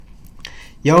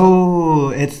Yo,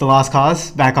 it's The Lost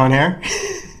Cause, back on air.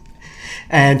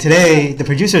 And today, the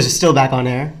producers are still back on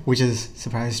air, which is a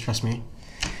surprise, trust me.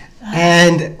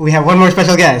 And we have one more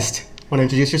special guest. Want to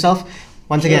introduce yourself?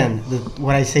 Once again,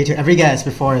 what I say to every guest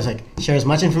before is like, share as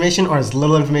much information or as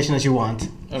little information as you want.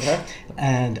 Okay.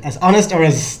 And as honest or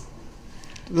as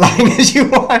lying as you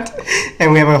want.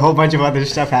 And we have a whole bunch of other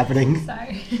stuff happening.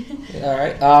 Sorry. All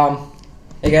right.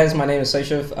 Hey guys, my name is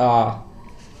Shaishav.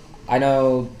 I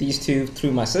know these two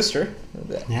through my sister.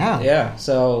 Yeah. Yeah.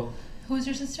 So. Who's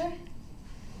your sister?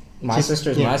 My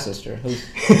sister's my sister.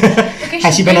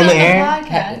 Has she been on the air?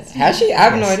 Has she? I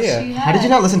have no idea. How did you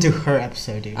not listen to her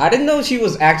episode, dude? I didn't know she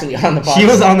was actually on the podcast. She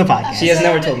was on the podcast. She has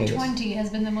never told me this. 20 has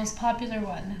been the most popular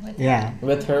one.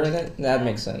 With her in it? That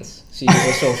makes sense. She's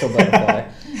a social butterfly.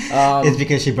 It's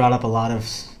because she brought up a lot of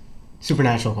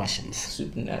supernatural questions.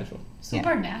 Supernatural.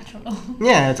 Supernatural.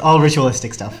 Yeah, it's all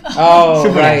ritualistic stuff.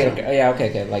 Oh, right. Okay. Yeah,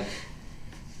 okay. Like,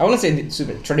 I want to say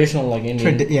super traditional, like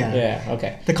Indian. Yeah,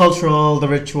 okay. The cultural, the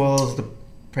rituals, the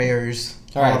prayers.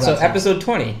 All right, so episode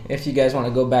 20, if you guys want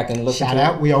to go back and listen to it.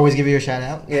 Shout out. We always give you a shout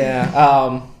out.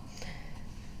 Yeah.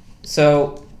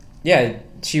 So, yeah,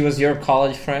 she was your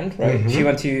college friend, right? Mm-hmm. She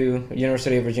went to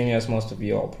University of Virginia, as most of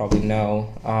you all probably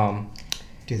know.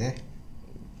 Do they?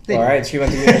 All right, she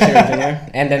went to University of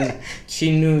Virginia, and then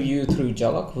she knew you through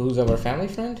Jalak, who's our family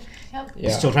friend. Yep. Yeah.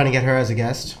 Still trying to get her as a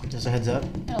guest. Just a heads up.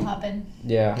 It'll happen.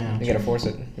 Yeah. You gotta force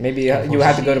it. Maybe you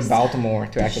have to go to Baltimore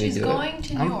to actually do it. She's going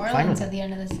to New Orleans at the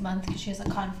end of this month because she has a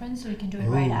conference, so we can do it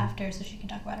right after, so she can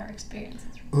talk about her experiences.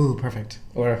 Ooh, perfect.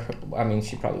 Or, I mean,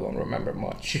 she probably won't remember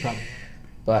much. She probably.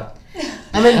 But.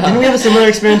 I mean, didn't we have a similar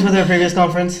experience with her previous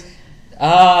conference?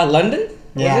 London?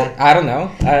 Yeah. I don't know.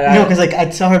 No, because like I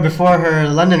saw her before her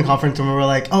London conference, and we were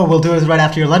like, "Oh, we'll do this right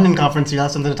after your London conference. You'll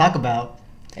have something to talk about."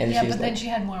 And yeah, but then she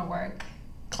had more work.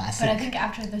 Classic. But I think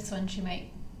after this one, she might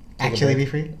actually be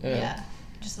free. Yeah.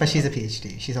 But she's a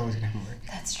PhD. She's always gonna have more work.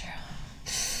 That's true.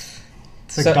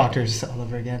 It's like doctors all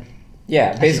over again.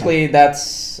 Yeah, basically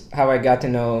that's how I got to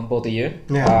know both of you.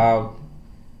 Yeah.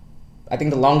 I think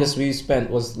the longest we spent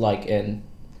was like in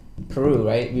Peru,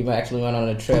 right? We actually went on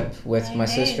a trip with my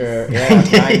sister. Yeah,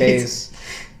 9 days.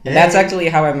 And that's actually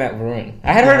how I met Varun.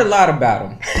 I had heard a lot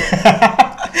about him.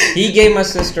 He gave my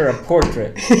sister a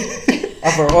portrait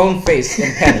of her own face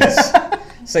in pennies.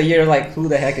 So you're like, who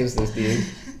the heck is this dude?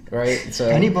 Right? So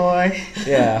penny boy.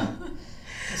 Yeah.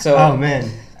 So oh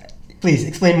man. Please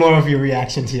explain more of your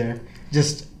reactions here.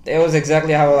 It was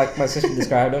exactly how like my sister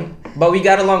described him. But we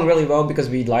got along really well because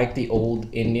we liked the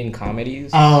old Indian comedies.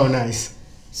 Oh, nice.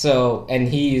 So, and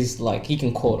he's like, he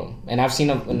can quote them. And I've seen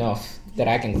him enough that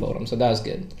I can quote them. So that was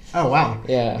good. Oh, wow.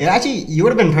 Yeah. Yeah, actually, you would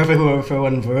have been perfect for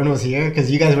when Varun was here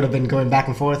because you guys would have been going back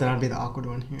and forth and I'd be the awkward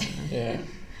one here. Yeah.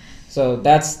 So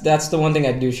that's the one thing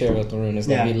I do share with Varun is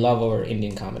that we love our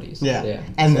Indian comedies. Yeah.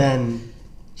 And then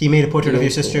he made a portrait of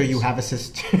your sister. You have a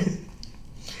sister.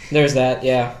 There's that,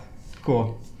 yeah.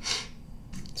 Cool.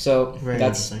 So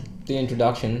that's the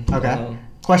introduction. Okay.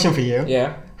 Question for you.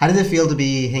 Yeah. How does it feel to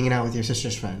be hanging out with your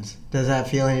sister's friends? Does that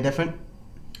feel any different?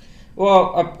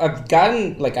 Well, I've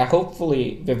gotten, like,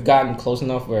 hopefully we've gotten close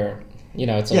enough where,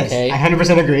 it's okay. Yes, I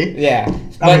 100% agree. Yeah.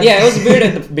 But yeah, it was weird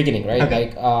at the beginning, right?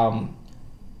 Okay. Like,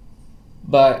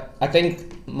 but I think,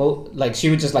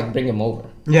 she would just, like, bring him over.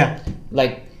 Yeah.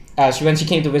 Like, when she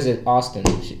came to visit Austin,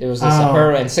 it was just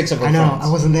her and 6 of her friends. I know,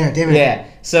 I wasn't there, damn it. Yeah,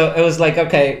 so it was like,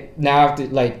 okay, now I have to,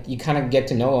 like, you kind of get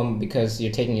to know them because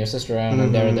you're taking your sister around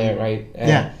and they're there, right?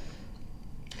 And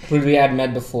who we had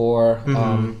met before.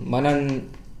 Manan,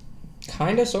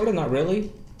 kind of, sort of, not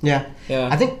really. Yeah.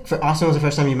 I think for Austin was the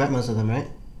first time you met most of them, right?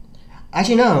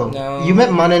 Actually, no. You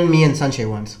met Manan, me, and Sanjay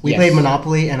once. We played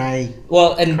Monopoly, and I.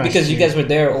 Well, and because you guys were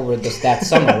there over that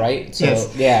summer, right? So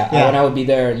when I would be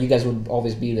there, you guys would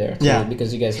always be there. Too,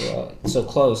 because you guys were so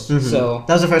close. Mm-hmm. So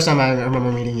that was the first time I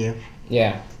remember meeting you.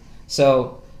 Yeah,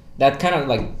 so that kind of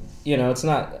like it's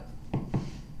not.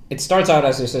 It starts out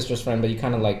as your sister's friend, but you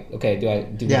kind of like, okay,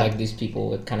 do we like these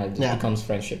people? It kind of just becomes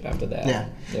friendship after that.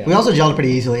 Yeah. We also gelled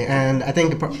pretty easily, and I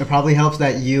think it probably helps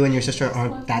that you and your sister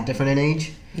aren't that different in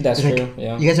age. That's true. Like,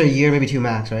 yeah. You guys are a year, maybe 2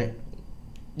 max, right?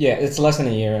 Yeah, it's less than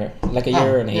a year, like a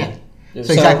year and 8. Yeah.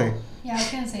 So exactly. Yeah, I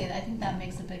was gonna say that. I think that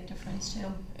makes a big difference too.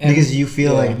 Because you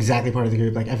feel like exactly part of the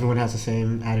group. Like everyone has the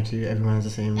same attitude. Everyone has the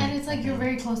same. And it's like you're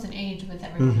very close in age with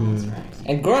everyone else, right?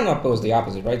 And growing up, it was the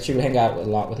opposite, right? She would hang out a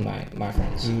lot with my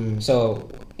friends. So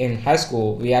in high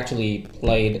school, we actually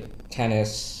played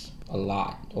tennis a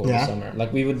lot over the summer.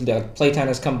 Like we would play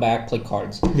tennis, come back, play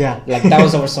cards. Yeah. Like that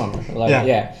was over summer.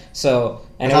 Like So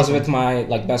and That's it was with my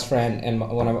like best friend and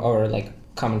one of our like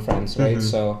common friends, right?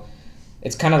 So.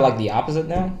 it's kind of like the opposite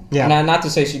now. Yeah. And not to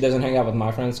say she doesn't hang out with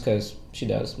my friends, because she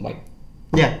does. Like,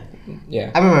 Yeah.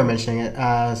 yeah. I remember mentioning it.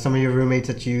 Some of your roommates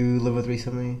that you live with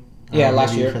recently. Yeah, last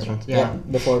maybe year. your best friends. Yeah.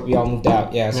 Before we all moved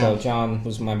out. Yeah. So Yeah. John,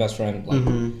 who's my best friend, like,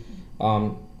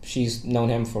 she's known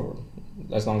him for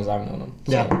as long as I've known him.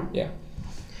 So, Yeah. Yeah.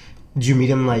 Did you meet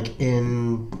him like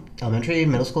in elementary,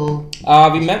 middle school?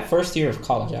 We met first year of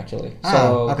college, actually. Oh,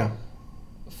 So okay.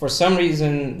 for some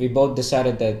reason, we both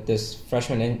decided that this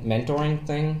freshman mentoring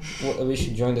thing, we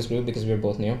should join this group because we were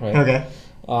both new, right? Okay.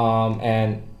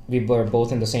 And we were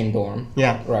both in the same dorm.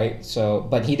 Yeah. Right. So,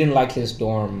 but he didn't like his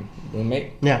dorm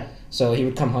roommate. Yeah. So he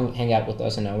would come hang out with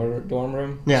us in our dorm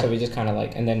room. Yeah. So we just kind of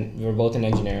like, and then we were both in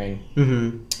engineering.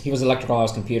 Mm-hmm. He was electrical, I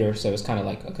was computer, so it was kind of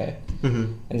like, okay. Mm-hmm.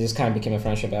 And it just kind of became a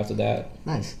friendship after that.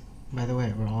 Nice. By the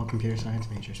way, we're all computer science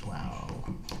majors. Wow.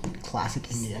 Classic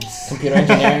Indians. Computer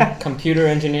engineering. Computer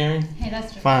engineering. Hey,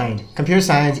 that's true. Fine. Computer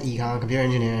science, econ, computer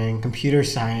engineering, computer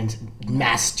science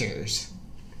masters.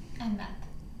 And math.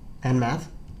 And math?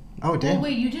 Oh, Oh, damn.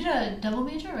 wait, you did a double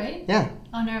major, right? Yeah.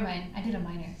 Oh, never mind. I did a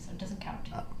minor, so it doesn't count.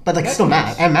 But like That's still nice.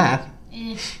 math. And math.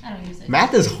 I don't use it.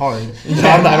 Math is hard.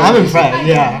 Yeah, So I'm impressed.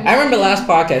 Yeah. I remember last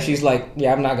podcast, she's like,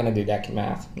 yeah, I'm not going to do that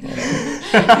math.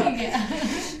 Yeah.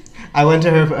 I went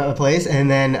to her place and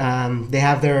then they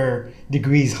have their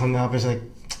degrees hung up. It's like,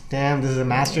 damn, this is a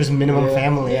master's minimum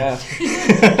family. Yeah.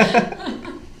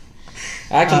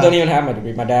 I actually don't even have my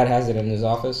degree. My dad has it in his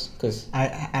office because. I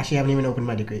actually haven't even opened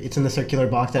my degree. It's in the circular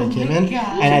box that Oh it came my in,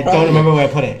 God. and I don't remember where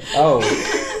I put it. Oh,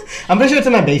 I'm pretty sure it's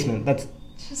in my basement. That's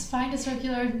Just find a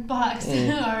circular box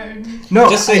or no.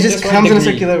 Just say- it just just write comes in a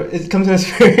degree. circular. It comes in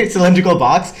a cylindrical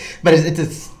box, but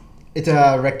it's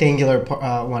a rectangular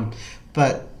one.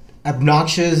 But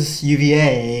obnoxious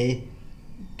UVA,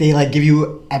 they like give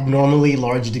you abnormally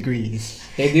large degrees.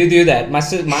 they do that. My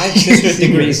sister's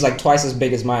degree is like twice as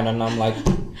big as mine, and I'm like,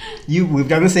 We've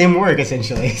done the same work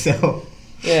essentially. So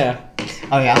yeah.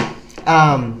 oh yeah.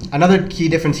 Another key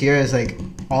difference here is like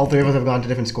all three of us have gone to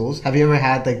different schools. Have you ever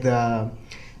had like the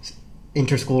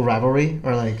inter-school rivalry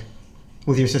or like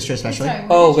with your sister especially? Sorry, where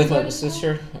Oh, did you with go my to school?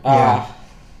 sister. Yeah.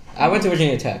 I went to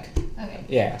Virginia Tech. Okay.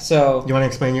 Yeah. So You want to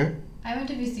explain your? I went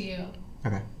to VCU,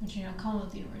 Okay. which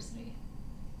Commonwealth University.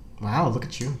 Wow, look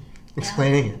at you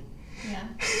explaining it. Yeah.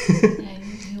 And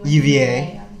you went to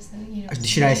UVA. obviously. University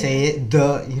Should I say it?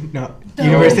 The The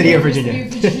University of Virginia.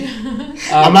 University of Virginia.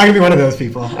 I'm not gonna be one of those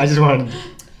people. I just wanted.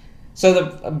 So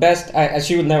the best,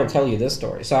 she would never tell you this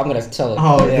story, so I'm gonna tell it.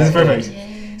 Oh, Yeah, this is yeah. perfect. Yeah.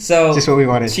 So Just what we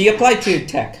wanted. she applied to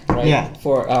Tech, right? Yeah.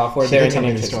 For She their did tell me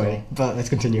engineering the story, school. but let's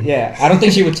continue. Yeah, I don't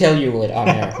think she would tell you it on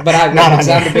air, but I Not would because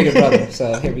on I'm the air. bigger brother.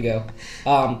 So here we go.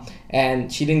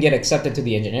 And she didn't get accepted to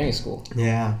the engineering school.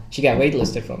 Yeah. She got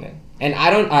waitlisted from it, and I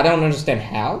don't understand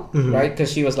how, Mhm. right?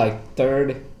 Because she was like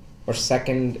third or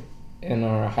second in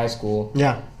our high school,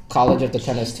 Yeah. college of the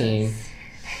tennis team.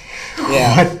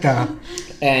 Yeah, What the?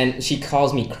 and she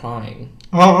calls me crying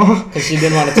Oh. because she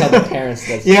didn't want to tell the parents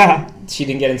that Yeah. she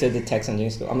didn't get into the tech engineering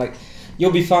school. I'm like,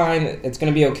 you'll be fine. It's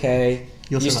gonna be okay.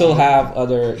 You'll you survive. still have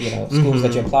other schools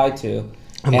that you Mhm. applied to.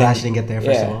 I'm glad she didn't get there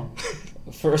first of yeah. all.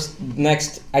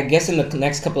 I guess in the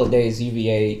next couple of days,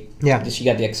 UVA. Yeah. She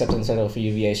got the acceptance letter for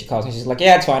UVA. She calls me. She's like,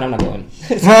 "Yeah, it's fine. I'm not going."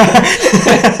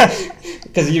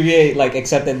 Because UVA like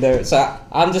accepted their. So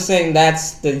I'm just saying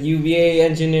that's the UVA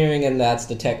engineering and that's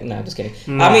the tech. No, I'm just kidding.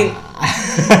 I mean,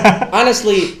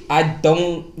 honestly, I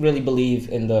don't really believe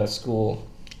in the school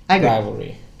I agree.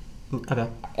 rivalry. Okay.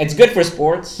 It's good for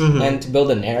sports Mhm. and to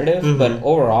build a narrative, Mhm. but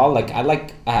overall,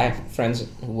 I have friends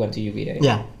who went to UVA.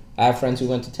 Yeah. I have friends who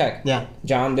went to Tech. Yeah.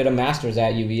 John did a master's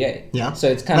at UVA. Yeah. So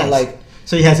it's kind of Nice. like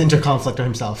So he has interconflict on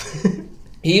himself.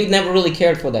 he never really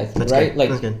cared for that, That's right? good. Like,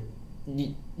 That's good.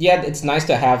 yeah, it's nice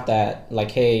to have that.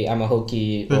 Like, hey, I'm a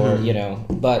Hokie, or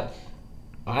Mhm. but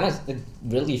honestly, it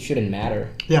really shouldn't matter,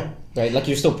 Yeah. right? Like,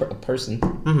 you're still a person.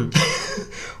 Hmm.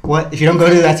 What if you don't go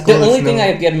to that school? The only it's thing no-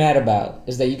 I get mad about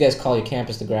is that you guys call your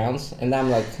campus the grounds, and I'm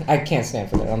like, I can't stand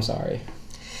for that. I'm sorry.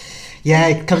 Yeah,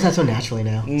 it comes out so naturally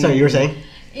now. Mm. Sorry, you were saying?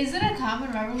 Is it a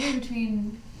common rivalry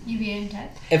between UVA and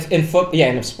Tech? If in football, yeah,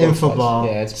 in sports, In football.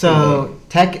 yeah, it's so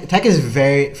tech is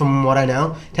very, from what I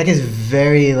know, tech is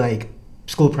very like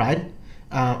school pride.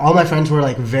 All my friends were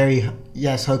like very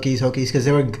Hokies because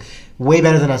they were way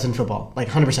better than us in football, like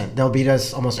 100%. They'll beat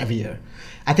us almost every year.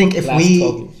 I think if last we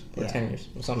 12 years or yeah. 10 years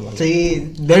or something like that. See,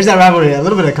 there's that rivalry, a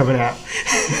little bit of coming out.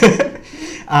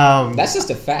 That's just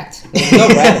a fact. There's no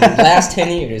rivalry. Last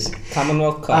 10 years,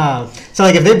 Commonwealth Cup. So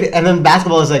like if they and then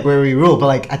basketball is like where we rule, but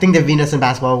like I think they've beaten us in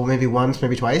basketball maybe once,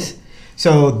 maybe twice.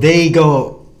 So they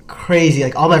go crazy.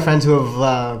 Like all my friends who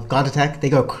have gone to Tech, they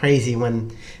go crazy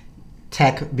when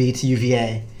Tech beats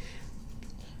UVA.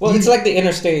 Well, it's like the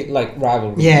interstate like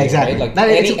rivalry. Yeah, exactly. Right? Like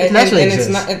It's naturally exists.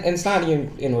 it's not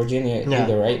even in Virginia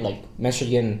either, right? Like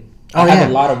Michigan. Oh, I have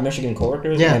a lot of Michigan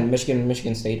coworkers, and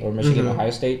Michigan State or Michigan Mm-hmm.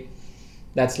 Ohio State.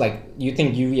 That's like, you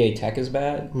think UVA Tech is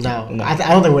bad? No. I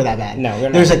don't think we're that bad. No, we're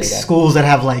not. There's like really that schools that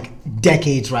have like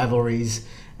decades rivalries,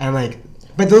 and like,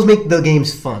 but those make the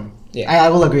games fun. Yeah. I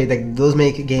will agree that those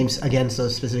make games against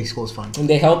those specific schools fun. And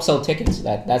they help sell tickets.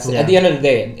 That's at the end of the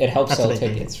day, it helps That's sell the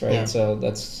big tickets, thing. right? Yeah. So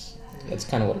that's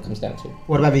kind of what it comes down to.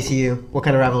 What about VCU? What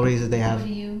kind of rivalries did they have?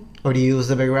 ODU was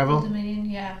the big rival? Old Dominion,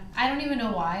 yeah. I don't even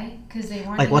know why, because they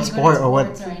weren't Like even what good sport at or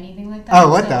what? sports or anything like that. Oh,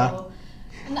 what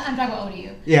I'm talking about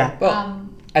ODU. Yeah. Well,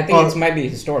 I think it might be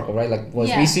historical, right? Like, was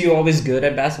VCU always good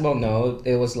at basketball? No,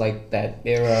 it was like that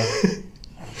era.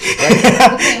 Okay,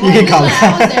 well, You can call when it.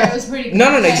 I was there, it was pretty good.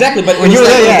 No, exactly. But When it you was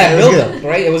were there, that it was build up,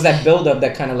 right? It was that build up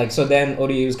that kind of like. So then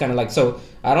ODU was kind of like. So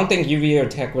I don't think UVA or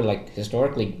Tech were like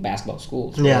historically basketball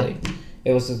schools. Really. Yeah.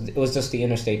 It was just the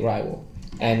interstate rival,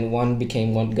 and one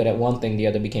became good at one thing, the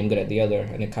other became good at the other,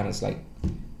 and it kind of is like,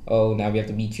 oh, now we have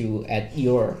to beat you at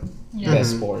your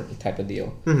best sport type of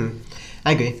deal. Mm-hmm.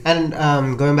 I agree.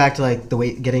 And going back to like the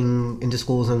getting into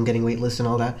schools and getting wait lists and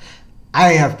all that,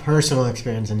 I have personal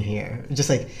experience in here. Just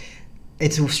like,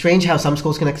 it's strange how some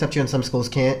schools can accept you and some schools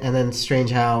can't, and then strange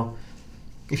how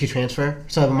if you transfer.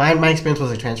 So my experience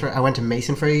was a transfer. I went to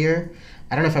Mason for a year.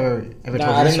 I don't know if I ever told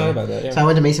you I this didn't know story. about that. Yeah. So I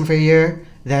went to Mason for a year,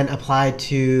 then applied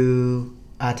to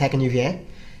Tech and UVA.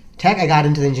 Tech, I got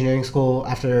into the engineering school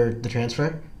after the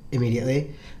transfer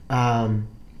immediately. And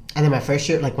then my first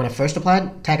year, like when I first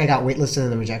applied, Tech I got waitlisted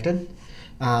and then rejected.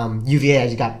 UVA I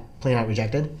just got plain out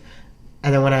rejected.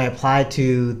 And then when I applied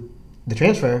to the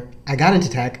transfer, I got into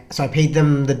Tech, so I paid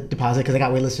them the deposit because I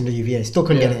got waitlisted into UVA. Still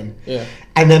couldn't get in. Yeah.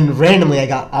 And then randomly I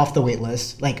got off the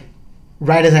waitlist, like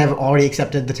right as I've already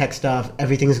accepted the Tech stuff,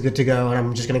 everything's good to go, and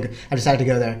I'm just gonna. I decided to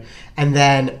go there, and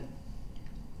then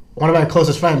one of my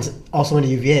closest friends also went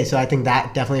to UVA, so I think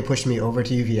that definitely pushed me over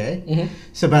to UVA. Mm-hmm.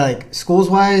 So, but like schools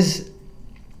wise,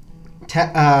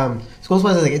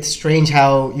 like it's strange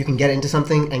how you can get into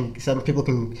something and some people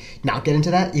can not get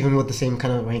into that, even with the same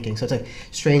kind of ranking. So it's like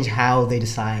strange how they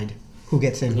decide who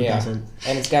gets in, who doesn't.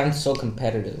 And it's gotten so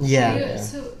competitive. Yeah.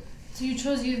 So you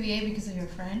chose UVA because of your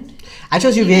friend? I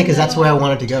chose UVA because that's where I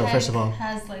wanted to go. Tech First of all,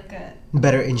 has like a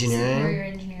better engineering. superior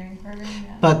engineering program.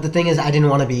 Yeah. But the thing is, I didn't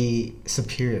want to be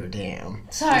superior. Damn.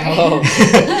 Sorry. Oh.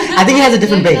 I think it has a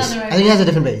different You're base. on the right I think it has a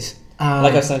different base.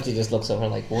 Like Asante just looks over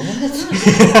like, what?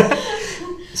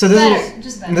 So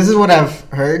this is what I've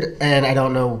heard, and I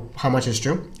don't know how much is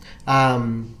true.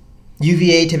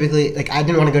 UVA typically, like I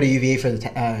didn't want to go to UVA for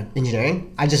the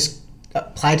engineering. I just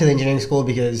applied to the engineering school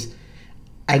because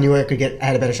I knew I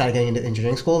had a better shot at getting into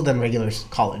engineering school than regular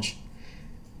college.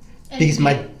 Because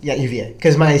UVA.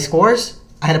 Because my scores,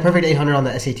 I had a perfect 800 on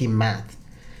the SAT math,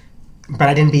 but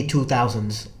I didn't beat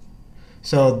 2000s.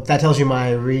 So that tells you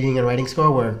my reading and writing score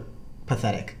were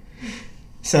pathetic.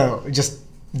 So just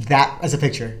that as a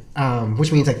picture,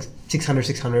 which means like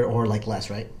 600 or like less,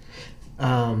 right?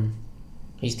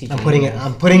 He's teaching. I'm putting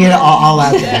it all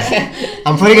out there.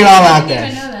 I'm putting it all out there. I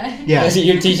didn't even know that. Yeah. So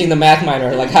you're teaching the math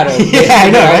minor like how to I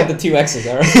know, right? the two X's,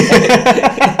 all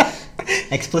right?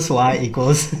 X plus Y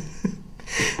equals.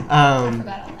 I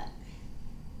forgot all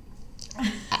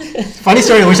that. Funny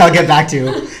story, which I'll get back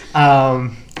to.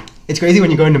 It's crazy when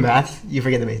you go into math, you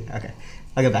forget the math. Okay,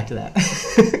 I'll get back to that.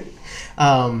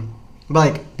 But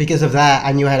like because of that,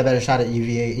 I knew I had a better shot at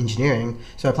UVA engineering,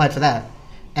 so I applied for that.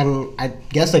 And I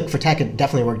guess like for Tech, it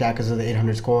definitely worked out because of the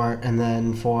 800 score. And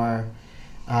then for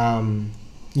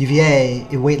UVA,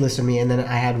 it waitlisted me, and then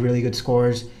I had really good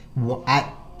scores at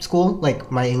school,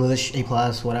 like my English A+,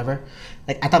 whatever.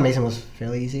 Like I thought Mason was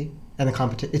fairly easy, and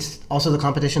it's also the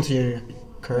competition, so your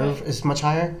curve is much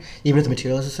higher, even if the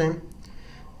material is the same.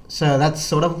 So that's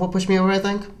sort of what pushed me over, I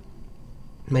think.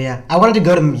 But yeah, I wanted to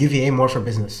go to UVA more for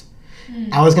business.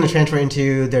 I was going to transfer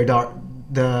into the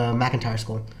McIntyre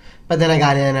school, but then I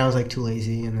got in, and I was like too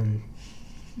lazy, and then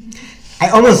I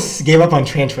almost gave up on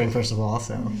transferring, first of all.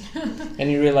 So. And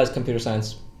you realize computer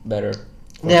science better.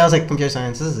 Yeah, I was like, computer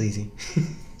science, this is easy.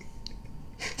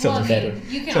 So well, better.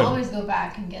 You can always go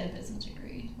back and get a business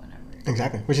degree whenever.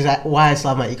 Exactly, which is why I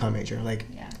still have my econ major. Like,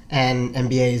 Yeah. and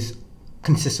MBA is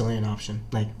consistently an option.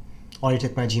 Like, already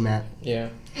took my GMAT. Yeah.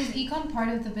 Is econ part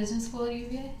of the business school at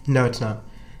UVA? No, it's not.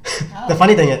 Oh. The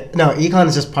funny thing is, no, econ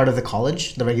is just part of the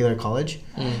college, the regular college.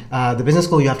 The business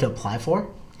school you have to apply for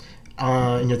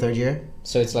in your third year.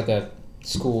 So it's like a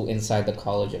school inside the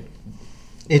college.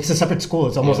 It's a separate school.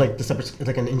 It's almost like it's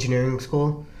like an engineering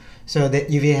school. So the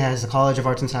UVA has the College of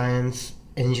Arts and Science,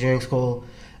 an engineering school.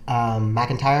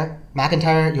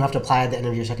 McIntyre, you have to apply at the end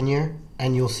of your second year,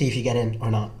 and you'll see if you get in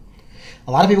or not.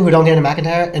 A lot of people who don't get into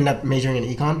McIntyre end up majoring in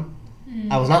econ.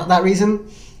 I was not that reason.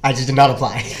 I just did not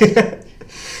apply.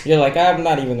 You're like, I'm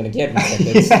not even going to get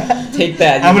methods. Take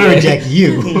that. I'm going to reject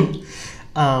you.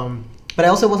 But I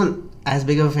also wasn't as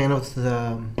big of a fan of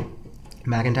the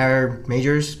McIntyre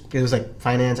majors. It was like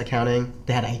finance, accounting.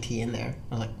 They had IT in there.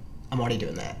 I was like, I'm already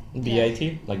doing that.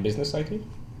 BIT? Like business IT? It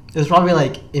was probably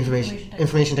like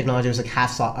information technology. It was like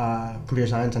half computer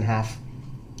science and half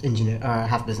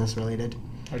half business related.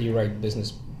 How do you write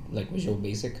business, like Visual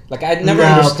Basic? Like I never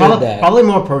understood that. Probably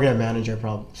more program manager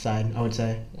side, I would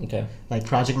say. Okay. Like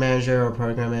project manager or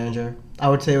program manager. I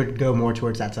would say it would go more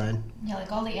towards that side. Yeah,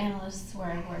 like all the analysts where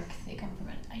I work, they come from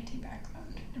an IT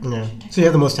background. Yeah. So you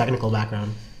have the most technical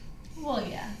background. Well,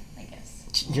 yeah, I guess.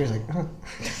 You're like, huh.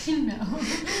 No.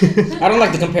 I don't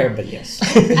like to compare, but yes.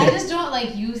 I just don't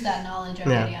like use that knowledge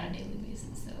already on a daily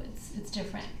basis, so it's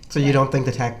different. So you don't think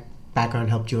the tech background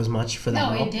helped you as much for that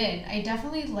role? No, it did. I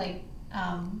definitely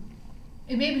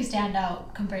it made me stand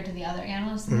out compared to the other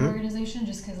analysts in the organization,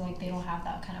 just because like they don't have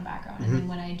that kind of background. And then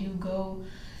when I do go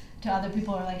to other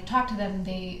people or like talk to them,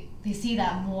 they see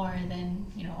that more than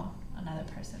another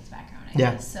person's background. I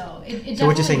guess. So it So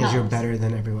what you're saying helps. is you're better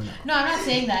than everyone else. No, I'm not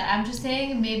saying that. I'm just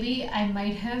saying maybe I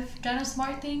might have done a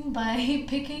smart thing by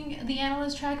picking the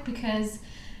analyst track because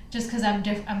I'm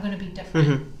going to be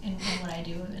different in what I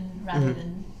do, and rather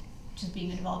than just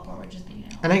being a developer or just being an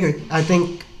analyst. And I agree. I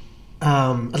think,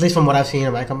 at least from what I've seen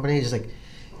in my company, just like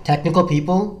technical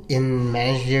people in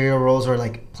managerial roles or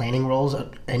like planning roles or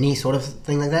any sort of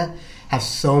thing like that have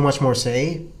so much more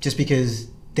say just because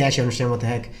they actually understand what the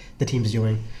heck the team's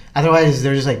doing. Otherwise,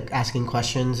 they're just like asking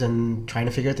questions and trying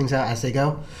to figure things out as they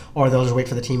go, or they'll just wait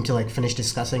for the team to like finish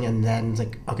discussing and then it's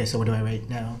like, okay, so what do I rate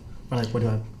now? Or like, what do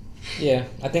I... Yeah,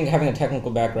 I think having a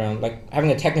technical background, like having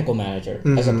a technical manager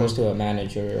as opposed to a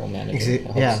managerial manager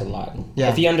helps a lot. Yeah,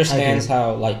 if he understands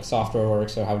how like software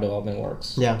works or how development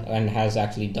works, and has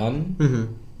actually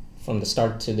done from the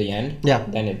start to the end,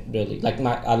 then it really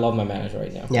I love my manager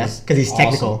right now. Yeah, because he's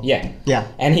technical. Awesome. Yeah,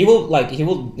 and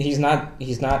he's not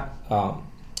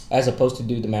as opposed to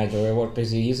do the managerial work because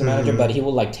he's a manager, but he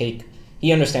will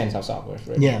he understands how software is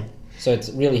written. Yeah, so it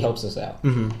really helps us out.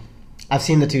 I've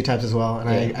seen the two types as well, and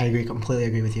I completely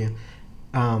agree with you.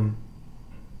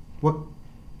 What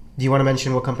do you want to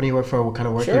mention? What company you work for? What kind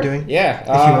of work you're doing? Yeah, if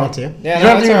you want to. Yeah, you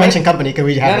don't have to mention company because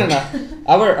we have. No.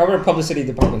 Our publicity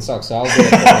department sucks, so I'll do it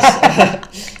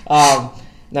first.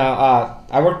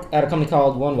 I work at a company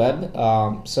called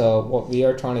OneWeb. So what we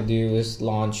are trying to do is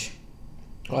launch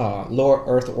low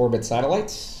Earth orbit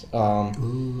satellites.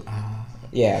 To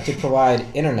provide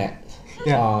internet.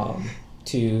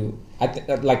 To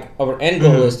our end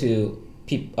goal is to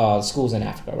schools in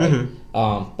Africa, right?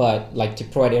 But to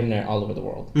provide internet all over the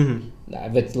world.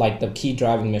 With the key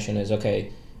driving mission is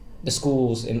the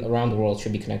schools around the world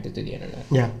should be connected to the internet.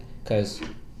 Yeah. Because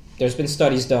there's been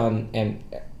studies done, and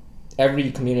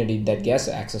every community that gets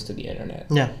access to the internet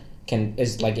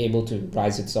is able to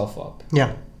rise itself up.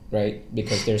 Yeah. Right?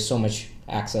 Because there's so much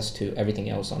access to everything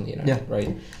else on the internet. Yeah.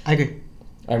 Right? I agree.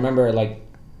 I remember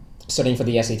studying for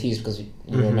the SATs because you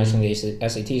were mentioning the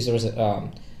SATs. There was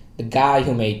the guy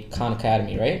who made Khan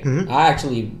Academy, right? I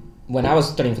actually, when I was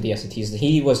studying for the SATs,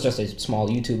 he was just a small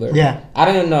YouTuber. Yeah. I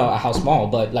don't even know how small,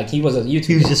 but he was a YouTuber.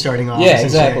 He was just starting off. Yeah,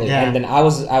 exactly. Yeah. And then I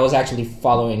was actually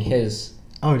following his.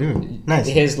 Oh, dude, nice.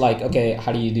 His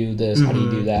how do you do this? How do you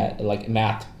do that?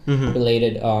 Math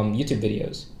related YouTube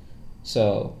videos.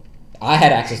 So I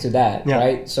had access to that,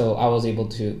 right? So I was able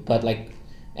to,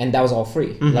 and that was all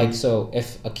free. So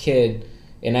if a kid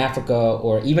in Africa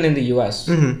or even in the US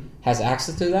has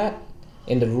access to that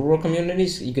in the rural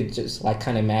communities, you could just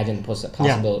kind of imagine the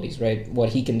possibilities, right? What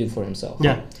he can do for himself.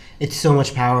 Yeah, it's so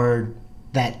much power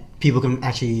that people can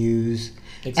actually use.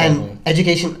 Exactly. And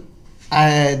education,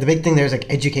 the big thing there is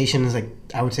education is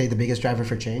I would say the biggest driver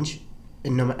for change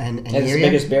in any area. It's the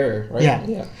biggest barrier, right?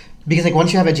 Yeah. Because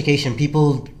once you have education,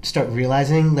 people start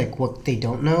realizing what they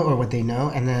don't know or what they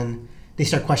know, and then they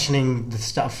start questioning the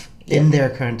stuff in their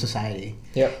current society.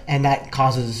 Yep. And that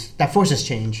forces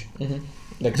change.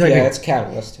 It's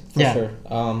catalyst for sure.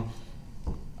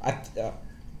 I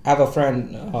have a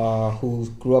friend who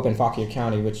grew up in Fauquier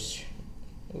County, which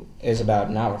is about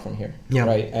an hour from here,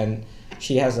 right? And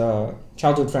she has a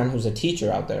childhood friend who's a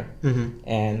teacher out there,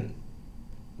 and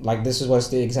this was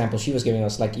the example she was giving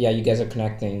us. You guys are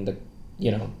connecting the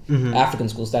African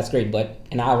schools. That's great, but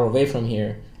an hour away from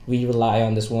here, we rely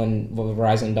on this one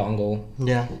Verizon dongle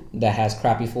that has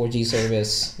crappy 4G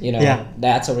service.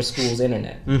 That's our school's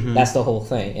internet. That's the whole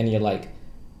thing. And you're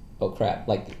oh crap!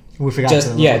 We forgot. No.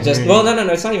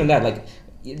 It's not even that.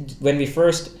 When we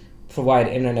first provide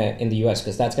internet in the U.S.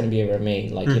 because that's going to be our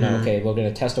main. Like, okay, we're going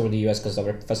to test over the U.S. because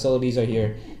our facilities are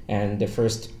here, and the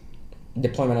first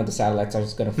deployment of the satellites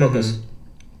is going to focus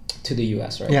to the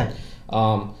U.S. Right? Yeah.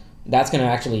 That's going to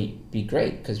actually be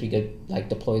great because we could like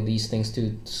deploy these things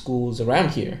to schools around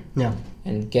here. Yeah.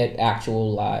 And get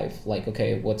actual live, like,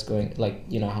 okay, what's going,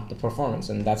 like, have the performance,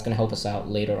 and that's going to help us out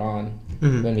later on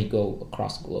when we go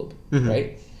across the globe,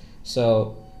 right?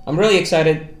 So I'm really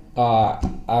excited,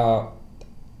 and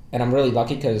I'm really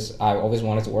lucky because I always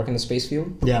wanted to work in the space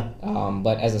field. Yeah.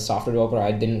 But as a software developer,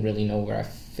 I didn't really know where I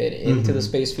fit into the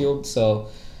space field. So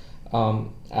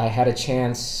I had a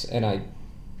chance, and I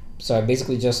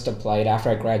basically just applied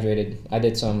after I graduated. I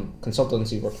did some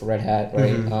consultancy work for Red Hat,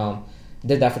 right?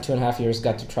 Did that for 2.5 years,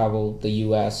 got to travel the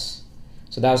U.S.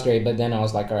 So that was great. But then I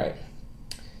was like, all right,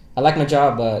 I like my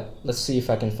job, but let's see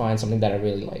if I can find something that I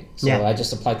really like. So I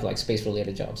just applied to like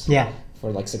space-related jobs. Yeah.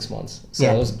 For like 6 months.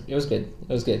 So it was good.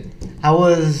 It was good. How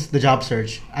was the job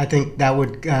search? I think that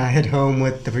would hit home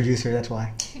with the producer. That's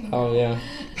why. Oh yeah.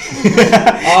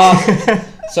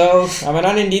 So I went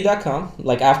on Indeed.com.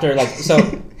 Like after so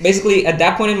basically at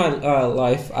that point in my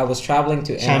life, I was traveling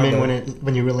to Ann Arbor. Chime in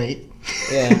when you relate.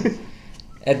 Yeah.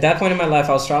 At that point in my life,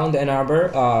 I was traveling to Ann Arbor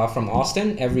from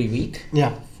Austin every week.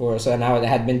 Yeah. So now I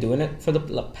had been doing it for the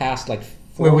past like 4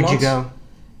 months. Where would you go?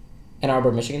 Ann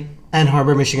Arbor, Michigan. Ann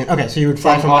Arbor, Michigan. Okay, so you would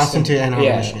fly from Austin to Ann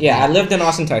Arbor, Michigan. Yeah, I lived in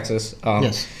Austin, Texas.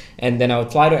 Yes. And then I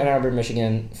would fly to Ann Arbor,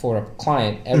 Michigan for a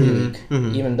client every week,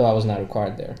 even though I was not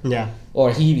required there. Yeah.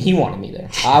 Or he wanted me there.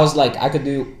 I was like, I could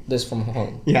do this from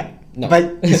home. Yeah. No.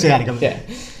 But you still had to come. Yeah.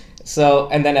 So,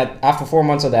 and then after 4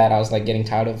 months of that, I was like getting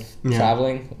tired of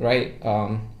traveling, right?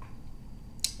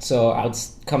 So I would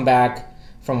come back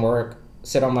from work,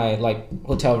 sit on my like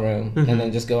hotel room, and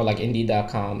then just go like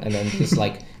Indeed.com, and then just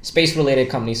like space-related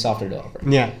company software developer.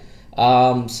 Yeah.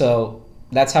 So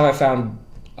that's how I found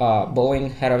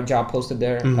Boeing had a job posted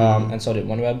there, and so did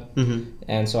OneWeb,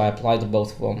 and so I applied to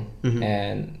both of them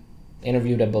and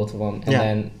interviewed at both of them, and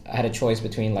then I had a choice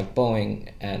between like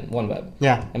Boeing and OneWeb.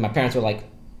 Yeah. And my parents were like,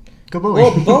 "Go Boeing."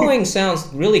 Well, Boeing sounds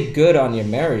really good on your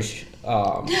marriage.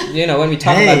 When we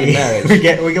talk about your marriage,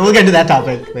 we'll get to that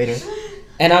topic later.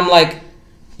 And I'm like,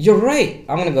 you're right.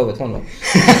 I'm gonna go with OneWeb.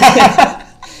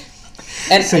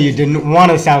 And so you didn't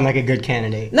want to sound like a good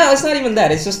candidate. No, it's not even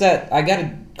that. It's just that I got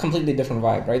a completely different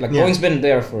vibe, right? Like Boeing's been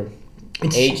there for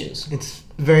ages. It's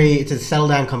a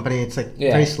settled down company. It's like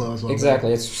very slow as well.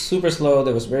 Exactly. It's super slow.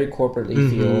 There was very corporately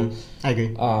feel. I agree.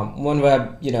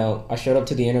 OneWeb, I showed up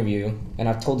to the interview, and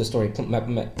I've told this story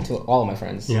to all of my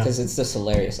friends because it's just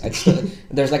hilarious.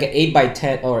 There's like an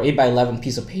 8x10 or 8x11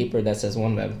 piece of paper that says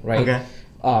OneWeb, right? Okay.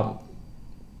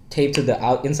 Taped to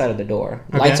the inside of the door.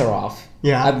 Okay. Lights are off.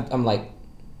 Yeah. I'm like,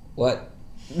 what?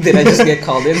 Did I just get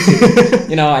called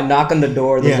into? I knock on the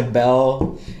door. There's a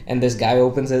bell, and this guy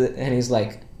opens it, and he's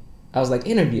like, I was like,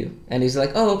 interview, and he's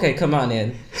like, oh, okay, come on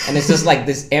in, and it's just like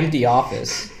this empty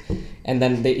office, and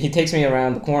then he takes me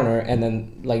around the corner, and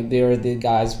then like there are the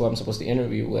guys who I'm supposed to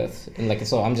interview with, and like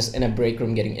so I'm just in a break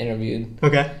room getting interviewed.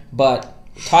 Okay. But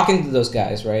talking to those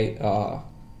guys, right?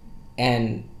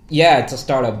 And yeah, it's a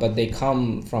startup, but they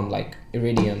come from like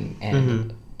Iridium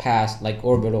and past like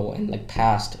orbital and like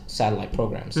past satellite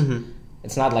programs.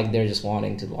 It's not like they're just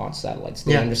wanting to launch satellites.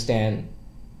 They understand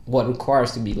what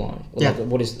requires to be launched. Yeah.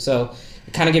 Like, so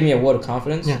it kind of gave me a vote of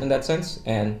confidence in that sense.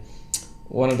 And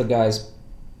one of the guys,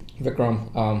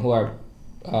 Vikram, who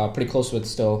I'm pretty close with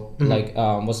still,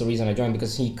 was the reason I joined,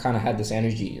 because he kind of had this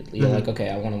energy. You're like, okay,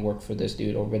 I want to work for this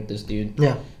dude or with this dude.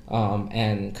 Yeah.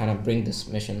 And kind of bring this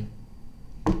mission.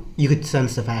 You could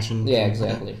sense the passion. Yeah,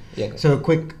 exactly. Yeah. So a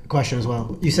quick question as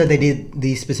well. You said they did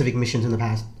these specific missions in the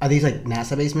past. Are these like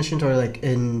NASA-based missions or like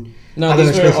in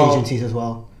other space agencies as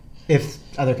well? If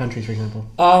other countries, for example.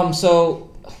 So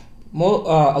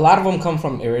a lot of them come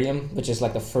from Iridium, which is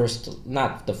like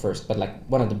not the first, but like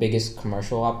one of the biggest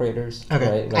commercial operators.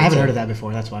 Okay. Right? I haven't heard of that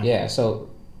before. That's why. Yeah.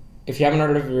 So if you haven't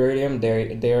heard of Iridium,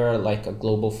 they're like a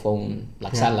global phone,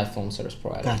 like satellite phone service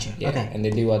provider. Gotcha. Yeah. Okay. And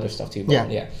they do other stuff too. But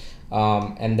yeah.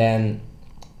 And then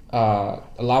a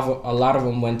lot of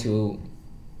them went to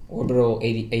Orbital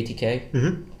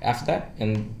ATK after that,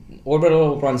 and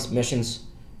Orbital runs missions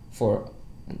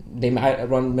they might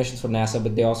run missions for NASA,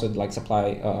 but they also like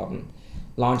supply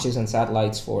launches and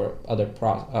satellites for other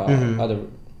other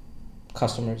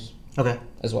customers. Okay.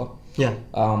 As well. Yeah.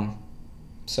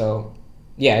 So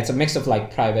yeah, it's a mix of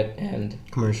like private and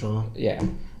commercial. Yeah.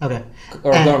 Okay.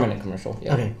 Or government and commercial.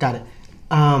 Yeah. Okay, got it.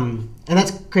 And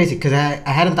that's crazy because I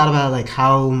hadn't thought about like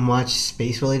how much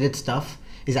space related stuff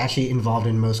is actually involved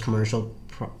in most commercial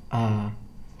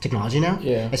technology now.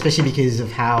 Yeah. Especially because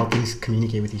of how things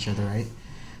communicate with each other, right?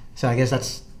 So I guess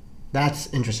that's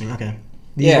That's interesting. Okay.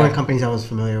 These weren't companies I was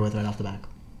familiar with right off the bat.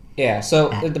 Yeah. So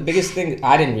the biggest thing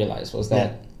I didn't realize was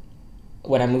that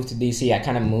when I moved to DC, I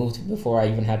kind of moved before I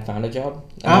even had found a job.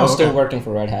 And I was still working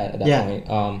for Red Hat at that point.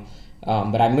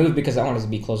 But I moved because I wanted to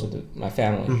be closer to my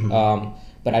family. Mm-hmm.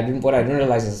 But what I didn't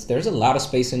realize is there's a lot of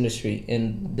space industry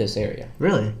in this area.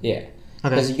 Really? Yeah.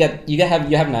 Okay. Because you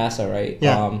have NASA, right?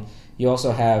 Yeah. You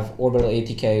also have Orbital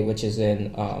ATK, which is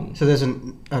in. So there's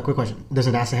a quick question. There's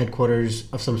a NASA headquarters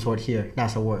of some sort here.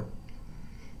 NASA where?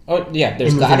 Oh yeah,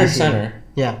 there's Goddard Center.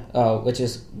 Yeah. Which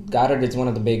is Goddard is one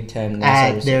of the big 10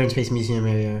 NASA. There in Space Museum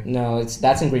area. No,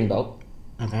 that's in Greenbelt.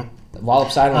 Okay.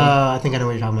 Wallops Island. I think I know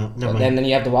what you're talking about. Never mind. Then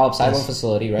you have the Wallops Island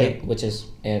facility, right, which is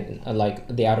in like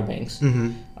the Outer Banks.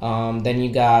 Mm-hmm. Then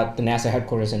you got the NASA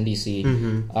headquarters in DC.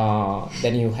 Mm-hmm.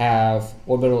 Then you have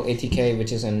Orbital ATK,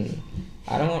 which is in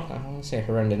I don't want to say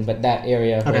Herndon, but that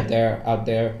area right there, out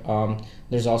there.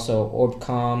 There's also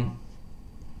Orbcom,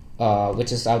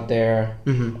 which is out there.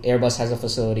 Mm-hmm. Airbus has a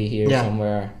facility here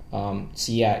somewhere.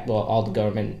 Seattle, well, all the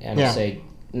government NSA,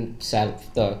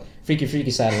 the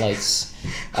freaky satellites.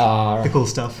 The cool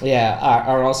stuff. Yeah,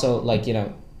 are also like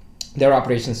their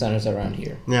operation centers around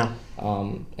here. Yeah.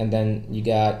 And then you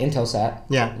got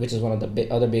Intelsat, which is one of the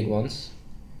other big ones.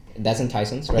 That's in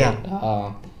Tysons, right?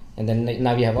 Yeah. And then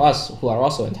now you have us, who are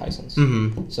also in Tysons.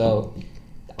 Mm-hmm. So,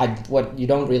 what you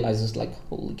don't realize is like,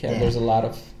 holy cow, there's a lot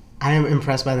of. I am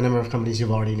impressed by the number of companies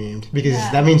you've already named because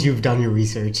that means you've done your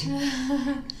research.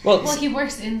 Well, he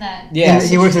works in that. Yeah,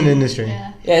 he works in the industry.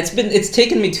 Yeah, it's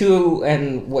taken me 2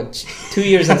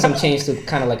 years and some change to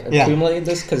kind of like accumulate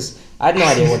this because I had no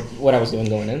idea what I was doing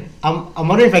going in. I'm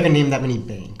wondering if I can name that many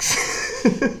banks.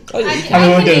 I can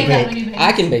name that many banks.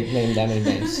 I can name that many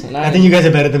banks. And I think you guys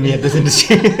are better than me at this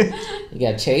industry. You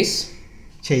got Chase,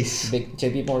 big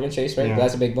JP Morgan Chase, right? Yeah.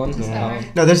 That's a big one.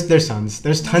 No, there's tons.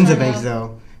 There's tons of banks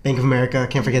though. Bank of America,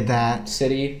 can't forget that.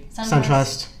 Citi,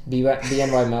 SunTrust,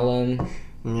 BNY Mellon.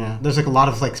 Yeah, there's like a lot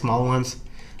of like small ones.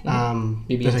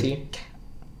 BB&T.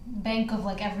 Bank of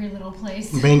like every little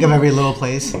place. Bank of every little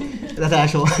place. That's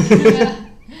actual. Yeah.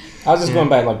 I was just going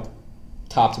by like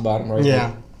top to bottom, right?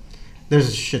 Yeah. There's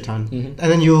a shit ton. Mm-hmm.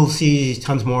 And then you'll see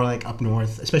tons more like up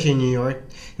north, especially in New York.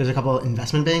 There's a couple of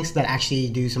investment banks that actually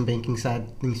do some banking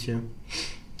side things too.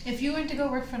 If you went to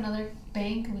go work for another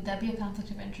bank, would that be a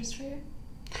conflict of interest for you?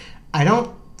 I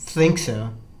don't think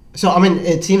so. So, I mean,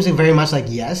 it seems very much like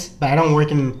yes, but I don't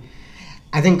work in...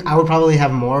 I think I would probably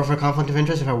have more of a conflict of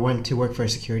interest if I went to work for a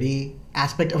security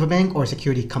aspect of a bank or a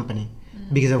security company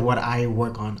because of what I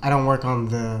work on. I don't work on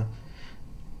the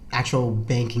actual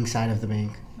banking side of the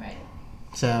bank. Right.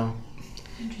 So...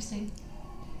 Interesting.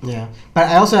 Yeah. But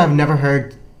I also have never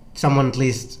heard someone, at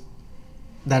least,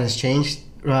 that has changed,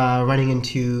 running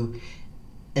into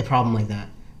a problem like that.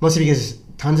 Mostly because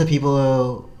tons of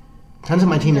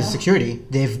my team is security.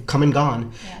 They've come and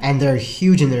gone, and they're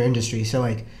huge in their industry. So,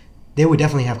 like, they would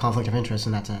definitely have conflict of interest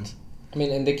in that sense. I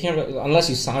mean, and they can't unless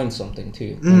you sign something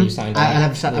too. When you signed,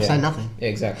 I've signed nothing. Yeah,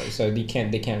 exactly. So they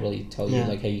can't really tell you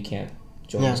like, hey, you can't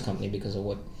join this company because of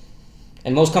what.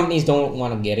 And most companies don't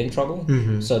want to get in trouble,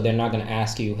 so they're not going to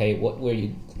ask you, hey, what were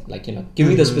you like? Give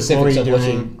me the specifics of what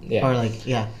you. Or like,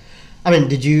 I mean,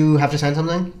 did you have to sign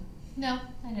something? No,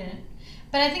 I didn't.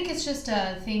 But I think it's just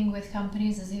a thing with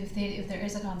companies is if there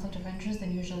is a conflict of interest,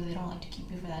 then usually they don't like to keep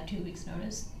you for that 2 weeks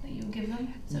notice that you give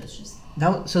them. So it's just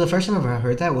so the first time I ever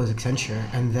heard that was Accenture,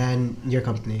 and then your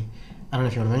company. I don't know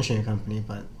if you want to mention your company,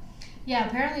 but yeah,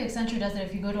 apparently Accenture does it.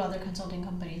 If you go to other consulting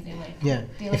companies, they you,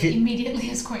 immediately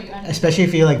escort you out. Especially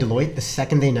if you're like Deloitte, the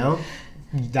second they know,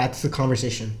 that's the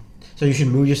conversation. So you should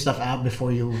move your stuff out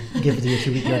before you give it your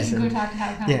 2 week notice. Go talk to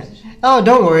have a conversation. Yeah. Oh,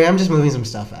 don't worry, I'm just moving some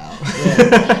stuff out.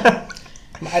 Yeah.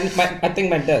 I think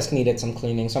my desk needed some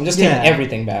cleaning, so I'm just taking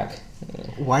everything back.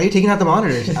 Why are you taking out the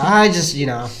monitors? I just,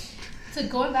 So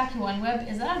going back to OneWeb,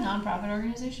 is that a non-profit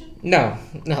organization? No,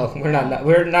 we're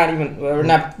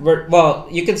not. Well,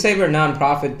 you could say we're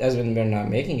non-profit as in we're not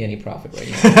making any profit right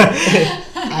now.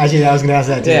 Actually, I was gonna ask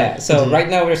that too. Yeah. So right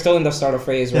now we're still in the startup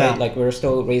phase, right? Like we're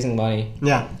still raising money.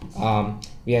 Yeah.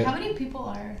 We have. How many people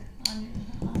are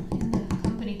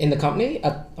in the company?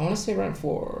 I want to say around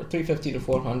 350 to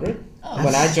 400. Oh,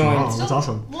 when I joined, that's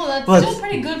awesome. Well, that's still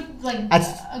pretty good. Like that's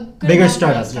a good bigger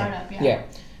startup. Yeah.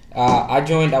 I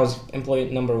joined. I was employee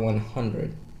number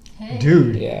 100. Hey.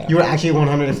 Dude. Yeah. You were actually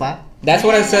 100 flat. That's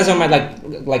what it says on my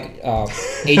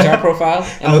HR profile.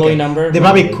 Employee number. They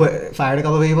probably fired a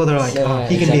couple of people. They're like,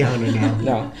 he can be 100 now.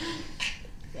 No.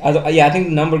 I think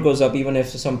the number goes up even if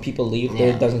some people leave.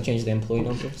 It doesn't change the employee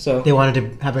number. So they wanted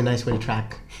to have a nice way to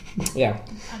track. Yeah.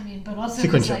 I mean, but also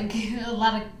there's like a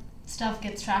lot of stuff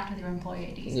gets tracked with your employee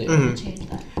IDs. Yeah. You change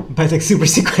that. But it's like super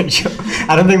sequential.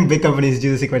 I don't think big companies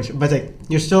do the sequential. But it's like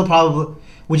you're still probably.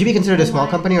 Would you be considered a small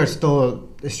company or still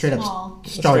a straight Small. up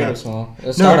startup? Straight up small.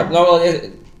 A startup. No,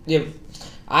 well,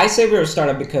 I say we're a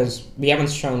startup because we haven't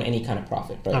shown any kind of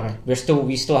profit, right? Okay.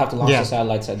 We still have to launch the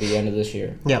satellites at the end of this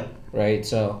year. Yep. Right?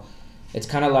 So it's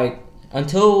kind of like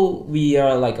until we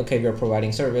are like, okay, we're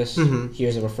providing service. Mm-hmm.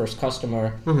 Here's our first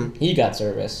customer. Mm-hmm. He got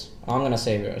service. I'm gonna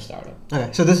say we're a startup. Okay.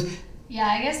 So this. Yeah,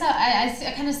 I guess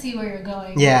I kind of see where you're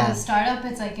going. Yeah. Because startup,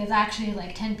 it's actually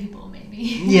like 10 people maybe.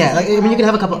 Yeah, like I mean, you can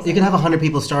have you can have 100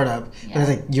 people startup, Yeah. and it's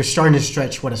like you're starting to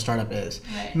stretch what a startup is.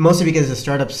 Right. Mostly because the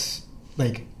startup's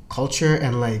like culture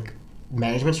and like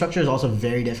management structure is also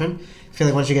very different. I feel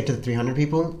like once you get to the 300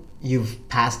 people, you've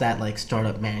passed that like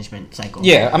startup management cycle.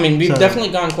 Yeah, I mean, we've So-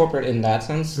 definitely gone corporate in that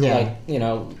sense. Yeah. Like,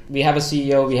 we have a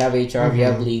CEO, we have HR, we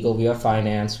have legal, we have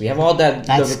finance, we have all that.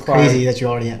 That's required. crazy that you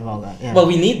already have all that. Yeah. Well,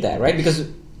 we need that, right? Because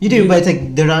you do, but it's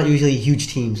like they're not usually huge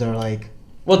teams. They're like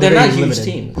they're not huge limited.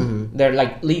 teams. Mhm. They're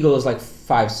like legal is like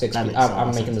 5, 6 That people. makes a lot I'm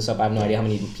of making sense. this up. I have no idea how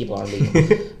many people are on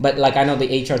legal, but like I know the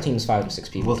HR team is 5 to 6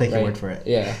 people. We'll take your right? word for it.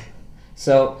 Yeah.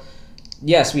 So,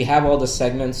 yes, we have all the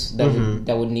segments that Mhm.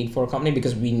 that would need for a company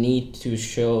because we need to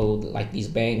show like these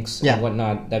banks Yeah. and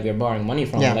whatnot that we're borrowing money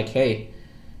from. Yeah. Like, hey,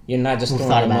 you're not just We've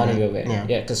throwing thought your about money it. away. Yeah.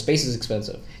 Yeah, because space is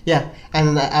expensive. Yeah,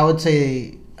 and I would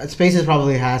say Spaces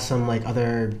probably has some like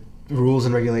other rules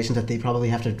and regulations that they probably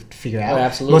have to figure out. Oh,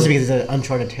 absolutely. Mostly because it's an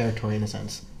uncharted territory in a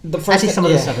sense. I think some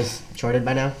of this stuff is charted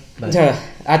by now. But.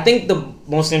 I think the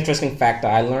most interesting fact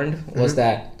that I learned was Mhm.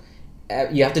 that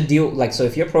you have to deal so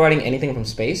if you're providing anything from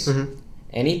space, Mhm.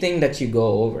 anything that you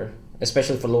go over,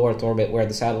 especially for low Earth orbit where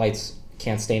the satellites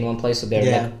can't stay in one place, so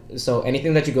they're so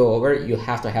anything that you go over, you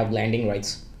have to have landing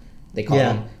rights, they call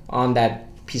them, on that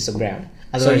piece of ground.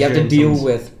 Otherwise so you have to you're in deal someone's-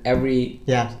 with every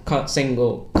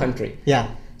single country. Yeah.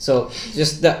 So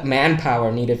just the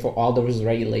manpower needed for all those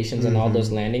regulations and all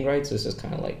those landing rights is just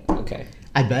kind of like, okay.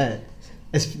 I bet.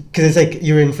 It's because it's like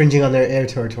you're infringing on their air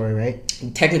territory, right?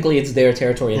 Technically, it's their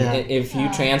territory. Yeah. And if you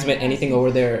transmit anything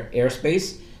over their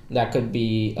airspace, that could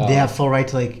be... they have full right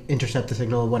to like intercept the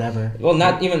signal or whatever. Well,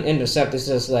 not even intercept. It's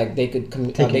just like they could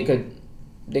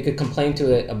they could complain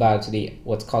to it about the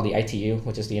what's called the ITU,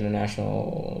 which is the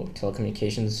International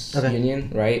Telecommunications Union,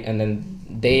 right? And then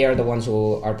they are the ones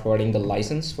who are providing the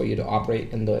license for you to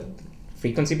operate in the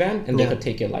frequency band, and they could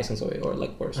take your license away or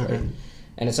like worse, right?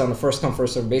 And it's on a first come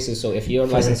first served basis. So if your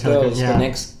license goes, the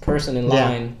next person in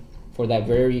line for that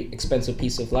very expensive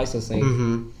piece of licensing.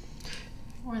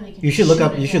 Mm-hmm. Or they can You should look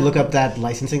up. You should look up that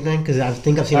licensing thing because I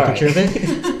think I've seen a picture of it.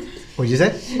 What did you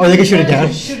say? Or they could shoot it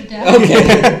down. Shoot it down.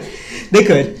 Okay. They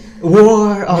could.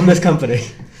 War on this company.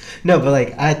 No, but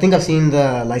like I think I've seen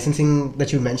the licensing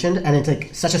that you mentioned, and it's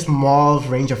like such a small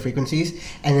range of frequencies,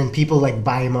 and then people like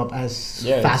buy them up as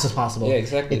fast as possible. Yeah,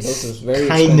 exactly. It's Those is very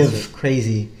kind expensive. of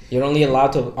crazy. You're only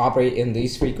allowed to operate in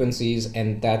these frequencies,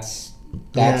 and that's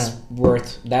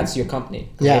your company.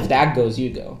 Yeah. If that goes,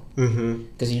 you go. Mm-hmm.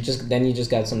 Because you just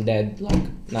got some dead, like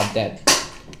not dead.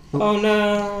 Oh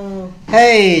no!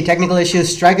 Hey, technical issues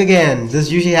strike again.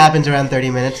 This usually happens around 30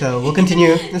 minutes, so we'll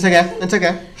continue. It's okay. It's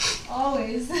okay.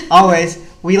 Always. Always.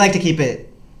 We like to keep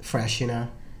it fresh, you know.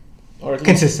 Or at least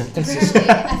Consistent.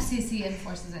 Apparently, FCC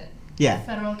enforces it. Yeah.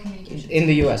 Federal Communications. in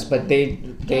the U.S., but they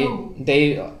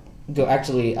go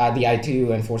actually the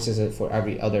ITU enforces it for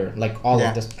every other all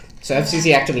of this. So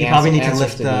FCC actually You probably need to answers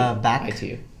lift the back.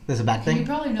 ITU. There's a back You thing.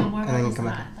 probably know more And about then this come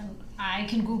than back. that than I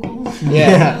can Google.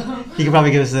 Yeah. You can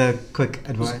probably give us a quick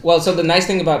advice. Well, so the nice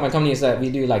thing about my company is that we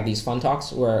do like these fun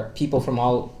talks where people from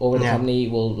all over the company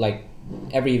will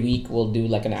every week we'll do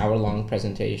like an hour-long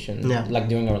presentation, like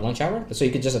during our lunch hour. So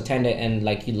you could just attend it and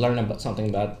like you learn about something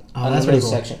about that's really cool.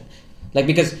 section. Like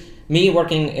because me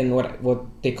working in what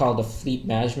they call the fleet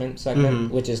management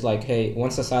segment, which is like, hey,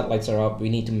 once the satellites are up, we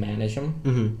need to manage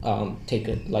them. Take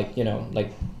it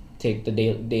take the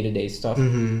day-to-day stuff.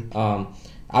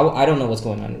 I don't know what's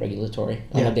going on in regulatory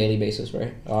on a daily basis,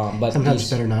 right? But sometimes it's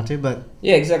better not to, but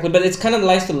yeah, exactly. But it's kind of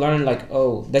nice to learn, like,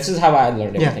 oh, this is how I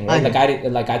learned everything,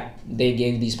 right? They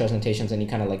gave these presentations, and you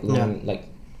kind of like learn, like,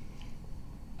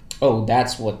 oh,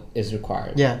 that's what is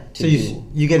required. Yeah. So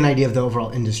you get an idea of the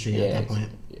overall industry at that point,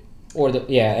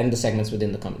 and the segments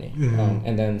within the company,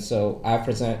 and then so I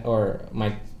present or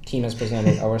my team has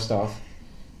presented our stuff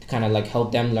to kind of like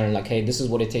help them learn, like, hey, this is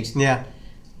what it takes. Yeah.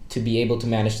 To be able to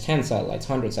manage 10 satellites,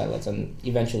 100 satellites, and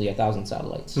eventually 1,000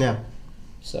 satellites. Yeah.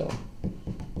 So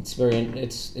it's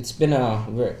been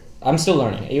I'm still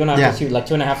learning. Even after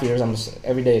 2.5 years,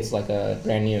 every day it's like a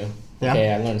brand new. Yeah.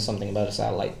 Okay, I learned something about a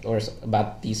satellite or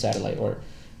about the satellite or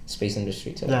space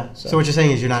industry today. Yeah. So what you're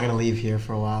saying is you're not going to leave here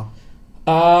for a while.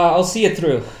 I'll see it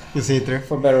through. You'll see it through.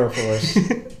 For better or for worse.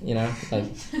 Like.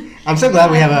 I'm so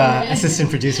glad we have a assistant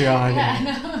producer on. Yeah, I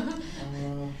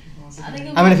know.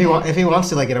 I mean, if he wants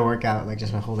to like get a workout like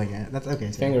just by holding it, that's okay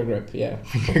too. Finger grip, yeah.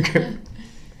 Finger grip.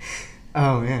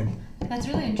 Oh man. That's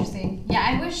really interesting. Yeah,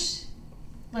 I wish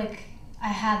like I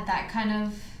had that kind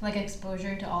of like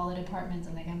exposure to all the departments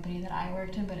in the company that I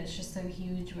worked in, but it's just so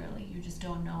huge where like you just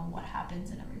don't know what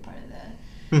happens in every part of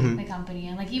the company.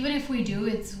 And like even if we do,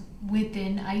 it's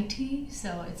within IT,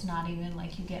 so it's not even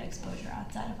like you get exposure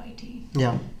outside of IT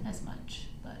as much.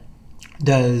 But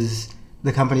does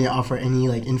the company offer any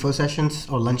like info sessions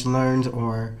or lunch and learns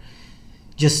or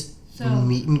just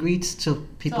meet and greets to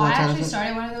people? So I actually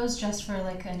started one of those just for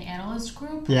like an analyst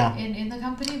group in the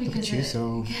company because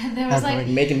there was like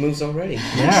making moves already.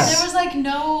 Yes. There was like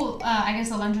no I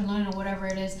guess a lunch and learn or whatever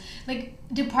it is. Like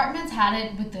departments had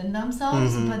it within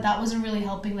themselves, but that wasn't really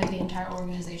helping like the entire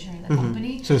organization or the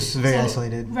company. So it's very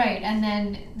isolated. Right. And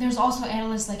then there's also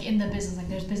analysts like in the business, like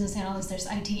there's business analysts, there's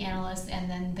IT analysts, and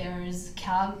then there's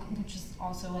calc, which is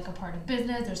also like a part of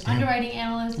business. There's underwriting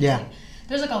analysts. Like,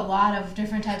 there's like a lot of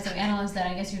different types of analysts that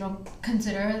I guess you don't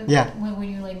consider when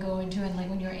you like go into and like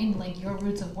when you're in like your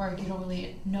roots of work, you don't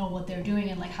really know what they're doing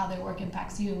and like how their work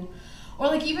impacts you. Or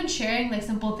like even sharing like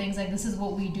simple things like this is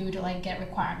what we do to like get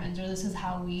requirements, or this is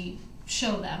how we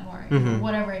show them, or you know,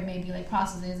 whatever it may be, like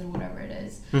processes or whatever it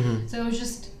is. So it was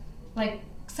just like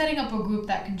setting up a group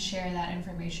that can share that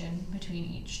information between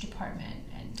each department.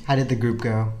 And how did the group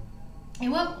go? It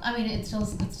went. I mean, it's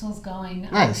still going.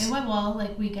 Nice. It went well.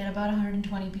 Like we get about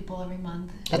 120 people every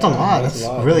month. That's a lot. That's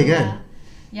really good.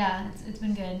 Yeah, it's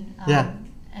been good.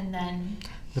 And then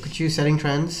look at you setting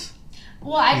trends.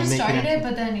 Well, I just started it,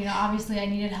 but then obviously I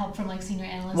needed help from like senior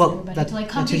analysts and everybody to like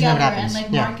come together and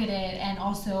like market it, and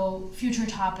also future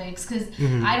topics, because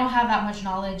I don't have that much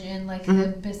knowledge in like the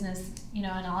business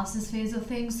analysis phase of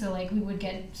things. So like we would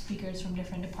get speakers from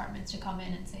different departments to come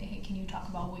in and say, hey, can you talk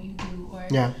about what you do,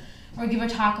 or give a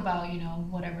talk about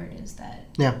whatever it is that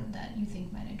you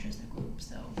think might interest the group.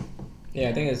 So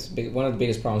I think it's one of the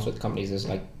biggest problems with companies is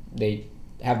like they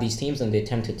have these teams and they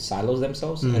tend to silo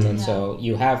themselves, and then so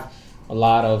you have a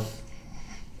lot of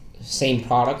same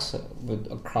products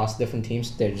across different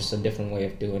teams. They're just a different way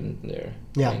of doing their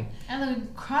thing. And the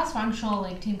cross-functional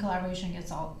like team collaboration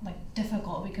gets all like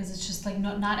difficult because it's just like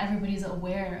not everybody's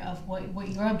aware of what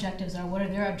your objectives are, what are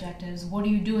their objectives, what are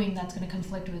you doing that's going to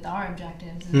conflict with our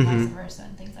objectives, and vice versa,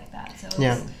 and things like that. So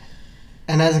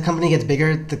and as a company gets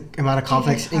bigger, the amount of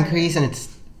conflicts increase, and it's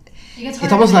to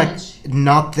almost like manage.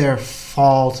 not their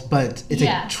fault, but it's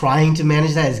like trying to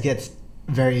manage that gets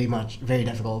very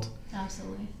difficult.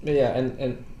 Absolutely. Yeah,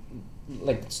 and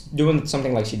like doing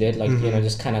something like she did, like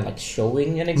just kind of like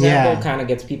showing an example kind of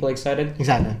gets people excited.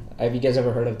 Exactly. Have you guys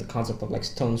ever heard of the concept of like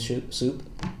stone soup?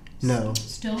 No.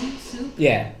 Stone soup?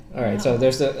 Yeah. All right. No. So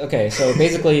there's so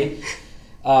basically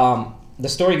the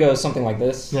story goes something like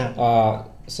this.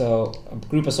 So a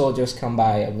group of soldiers come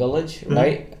by a village,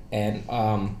 right? And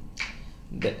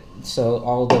so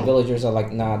all the villagers are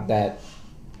like not that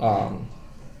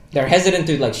they're hesitant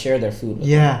to like share their food with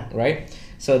them, right?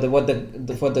 So what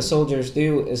the soldiers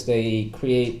do is they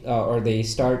create or they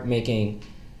start making,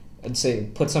 let's say,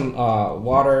 put some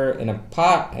water in a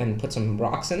pot and put some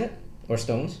rocks in it or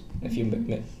stones, if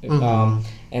you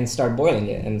and start boiling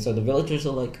it. And so the villagers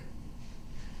are like,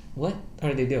 what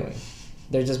are they doing?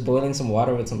 They're just boiling some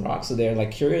water with some rocks. So they're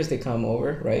like curious. They come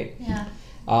over, right? Yeah.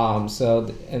 So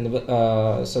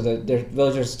the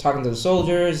villagers talking to the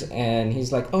soldiers, and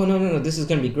he's like, "Oh no, this is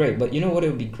gonna be great. But you know what? It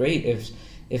would be great if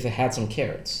it had some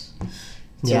carrots."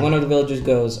 So one of the villagers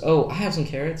goes, "Oh, I have some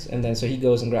carrots," and then so he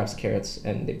goes and grabs the carrots,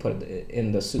 and they put it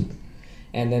in the soup.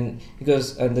 And then he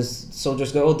goes, and the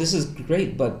soldiers go, "Oh, this is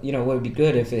great, but what would be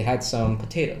good if it had some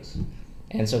potatoes?"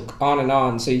 And so on and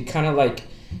on. So you kind of like,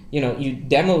 you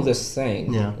demo this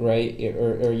thing, right?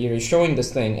 Or you're showing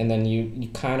this thing, and then you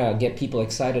kind of get people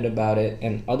excited about it,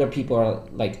 and other people are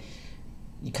like,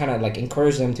 you kind of like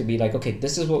encourage them to be like, okay,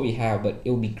 this is what we have, but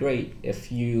it would be great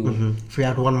if you... If we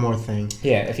had one more thing.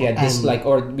 Yeah, if you had this, like,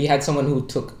 or we had someone who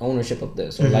took ownership of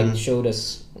this, or like showed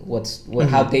us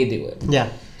how they do it. Yeah.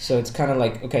 So it's kind of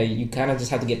like, okay, you kind of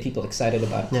just have to get people excited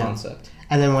about a concept.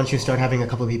 And then once you start having a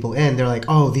couple of people in, they're like,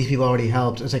 oh, these people already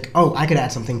helped. It's like, oh, I could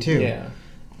add something too. Yeah.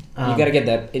 You got to get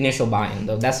that initial buy-in,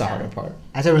 though. That's the harder part.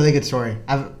 That's a really good story.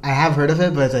 I have heard of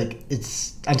it, but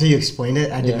it's until you explained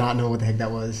it, I did not know what the heck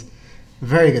that was.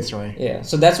 Very good story. Yeah.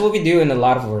 So that's what we do in a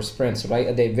lot of our sprints, right?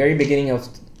 At the very beginning of,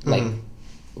 like,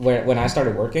 when I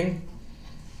started working,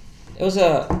 It was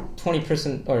a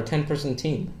 20-person or 10-person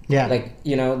team. Yeah. Like,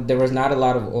 you know, there was not a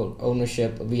lot of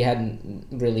ownership. We hadn't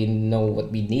really know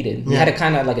what we needed. We Yeah. had a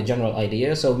kind of like a general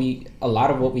idea. So a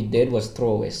lot of what we did was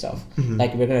throwaway stuff.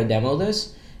 Like, we're going to demo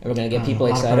this and we're going to get people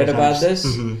excited about this.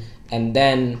 And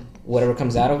then whatever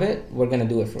comes out of it, we're going to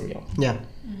do it for real. Yeah.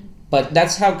 But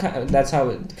that's how it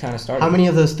kind of started. How many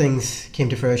of those things came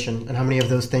to fruition, and how many of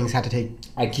those things had to take?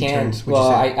 I can't. Turns, would you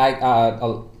say?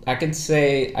 I can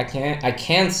say I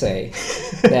can say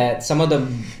that some of the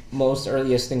most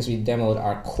earliest things we demoed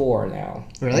are core now.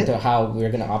 Really? Into how we're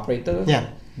gonna operate them. Yeah.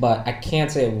 But I can't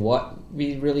say what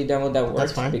we really demoed that worked.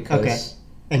 That's fine. Because Okay.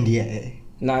 NDA.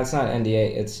 No, it's not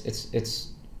NDA.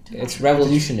 It's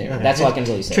revolutionary. Okay. That's all I can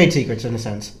really say. Trade secrets in a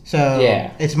sense. So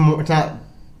Yeah. it's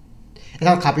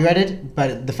not copyrighted,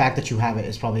 but the fact that you have it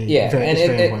is probably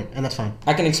very important, and that's fine.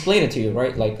 I can explain it to you,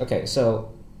 right? Like, okay, so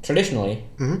traditionally,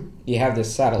 you have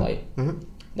this satellite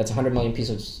that's $100 million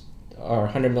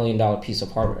 $100 million piece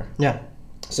of hardware. Yeah.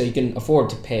 So you can afford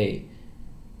to pay,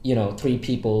 3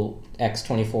 people X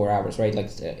 24 hours, right? Like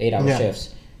 8-hour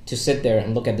shifts to sit there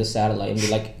and look at this satellite and be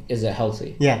like, is it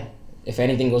healthy? Yeah. If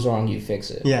anything goes wrong, you fix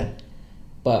it. Yeah.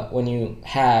 But when you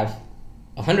have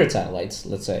 100 satellites,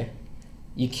 let's say,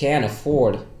 you can't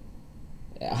afford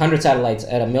 100 satellites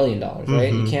at $1 million,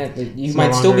 right? You can't. You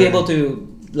might still be able to,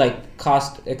 like,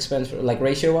 cost expense, like,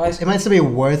 ratio wise. It might still be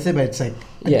worth it, but it's like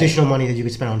additional money that you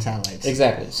could spend on satellites.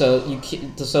 Exactly. So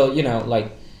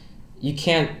you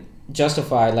can't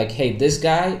justify, like, hey, this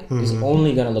guy is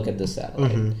only gonna look at this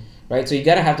satellite, right? So you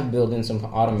gotta have to build in some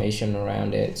automation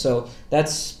around it. So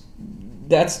that's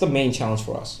the main challenge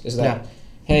for us. Is that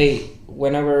hey,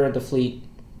 whenever the fleet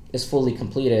is fully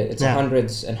completed, it's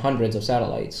hundreds and hundreds of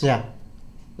satellites. Yeah.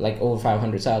 Like over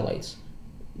 500 satellites.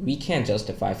 We can't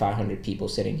justify 500 people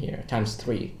sitting here times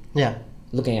 3. Yeah.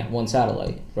 Looking at one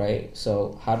satellite, right?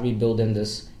 So how do we build in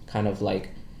this kind of like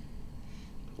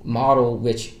model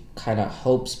which kind of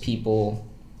helps people,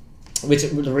 which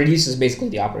reduces basically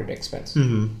the operating expense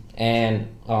and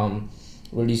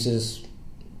reduces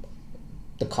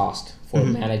the cost for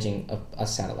managing a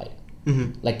satellite.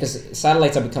 Like, because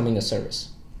satellites are becoming a service.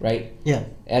 Right. Yeah.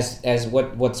 As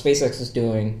what SpaceX is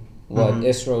doing, what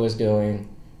ISRO is doing,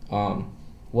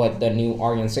 what the new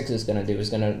Ariane 6 is going to do is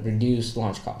going to reduce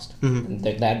launch cost. And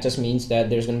that just means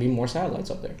that there's going to be more satellites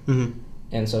up there,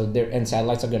 and so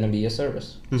satellites are going to be a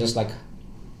service, just like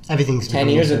everything's 10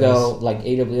 years ago, like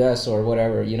AWS or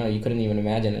whatever. You couldn't even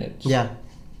imagine it. Yeah.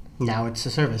 Now it's a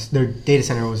service. Their data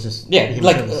center was just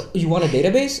like you want a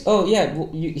database? Oh yeah, well,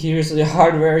 here's the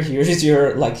hardware. Here's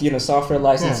your software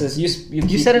licenses. Yeah.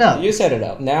 You set it up. You set it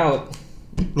up. Now,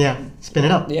 spin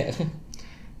it up. Yeah,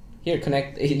 here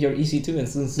connect your EC2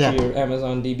 instance to your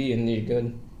Amazon DB, and you're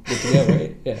good to go,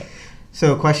 right? Yeah.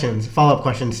 So follow-up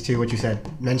questions to what you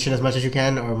said. Mention as much as you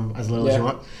can, or as little as you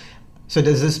want. So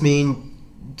does this mean?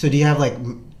 So do you have like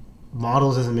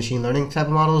models as in machine learning type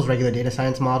of models, regular data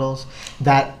science models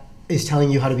that is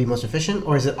telling you how to be most efficient,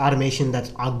 or is it automation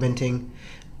that's augmenting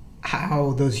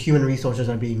how those human resources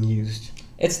are being used?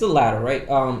 It's the latter, right?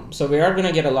 So we are going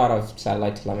to get a lot of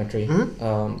satellite telemetry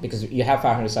because you have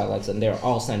 500 satellites and they're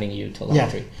all sending you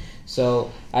telemetry. Yeah.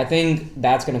 So I think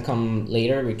that's going to come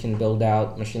later. We can build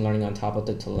out machine learning on top of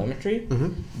the telemetry.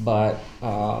 But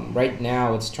right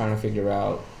now it's trying to figure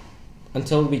out,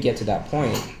 until we get to that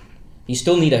point, you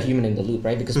still need a human in the loop,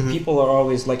 right? Because people are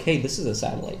always like, hey, this is a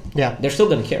satellite. Yeah. They're still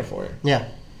going to care for it. Yeah.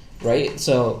 Right?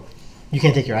 So you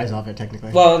can't take your eyes off it,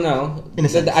 technically. Well, no. In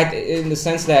the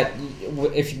sense that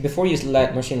before you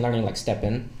let machine learning like step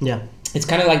in, it's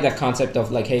kind of like that concept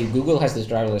of like, hey, Google has this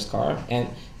driverless car, and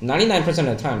 99% of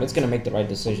the time it's going to make the right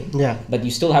decision. Yeah. But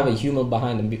you still have a human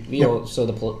behind the wheel, so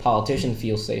the politician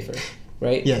feels safer,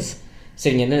 right? Yes.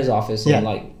 Sitting in his office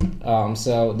and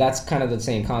so that's kind of the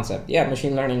same concept. Yeah,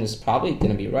 machine learning is probably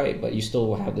going to be right, but you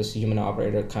still have this human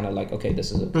operator kind of like, okay,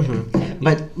 this is okay. Kind of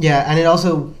but yeah, and it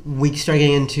also, we start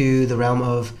getting into the realm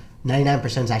of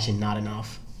 99% is actually not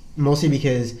enough. Mostly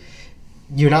because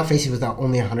you're not faced with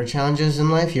only 100 challenges in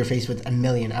life, you're faced with 1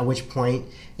 million, at which point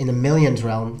in the millions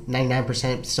realm,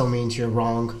 99% still means you're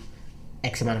wrong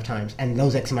X amount of times. And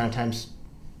those X amount of times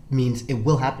means it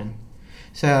will happen.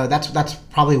 So that's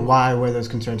probably where those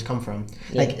concerns come from.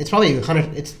 Yeah. Like, it's probably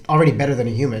 100. It's already better than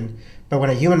a human, but when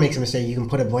a human makes a mistake, you can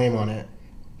put a blame on it.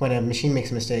 When a machine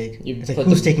makes a mistake, it's like,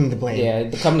 who's taking the blame? Yeah,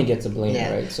 the company gets the blame,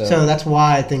 right? So that's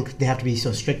why I think they have to be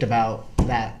so strict about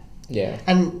that. Yeah.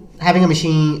 And having a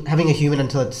human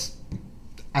until it's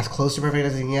as close to perfect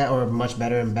as it can get, or much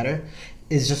better and better,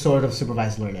 is just sort of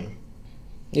supervised learning.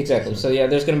 Exactly. So yeah,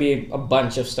 there's going to be a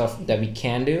bunch of stuff that we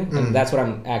can do, and that's what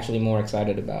I'm actually more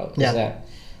excited about. Is that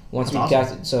once we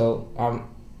got it, so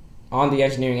on the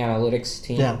engineering analytics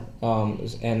team. Yeah.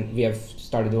 And we have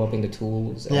started developing the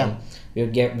tools. And Yeah.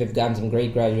 we've gotten some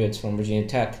great graduates from Virginia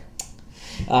Tech.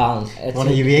 One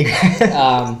of UVA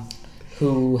grads.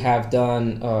 Who have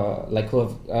done who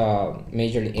have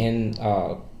majored in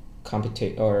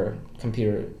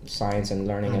computer science and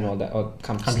learning and all that, or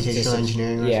computational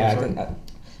engineering. Yeah,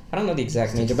 I don't know the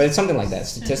exact major, but it's something like that.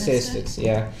 Statistics,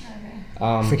 yeah.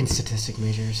 Okay. Freaking statistic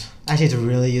majors. Actually, it's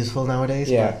really useful nowadays.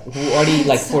 Yeah, who already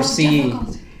like So foresee.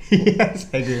 difficult. Yes,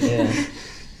 I agree. Yeah.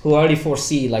 Who already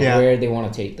foresee Yeah. where they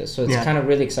want to take this, so it's Yeah. kind of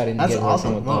really exciting to That's get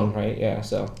awesome. working with them, right? Yeah,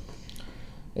 so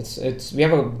it's we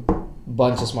have a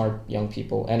bunch of smart young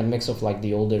people and a mix of like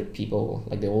the older people,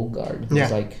 like the old guard. Yeah.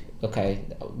 It's like, okay,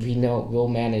 we know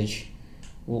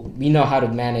we know how to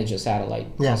manage a satellite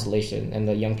constellation, and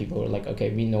the young people are like, okay,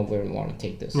 we know where we want to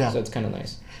take this. Yeah. So it's kind of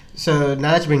nice. So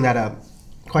now that you bring that up,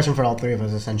 question for all three of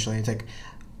us essentially. It's like,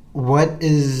 what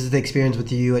is the experience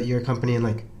with you at your company in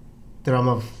like the realm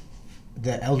of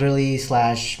the elderly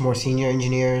 / more senior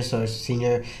engineers or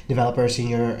senior developers,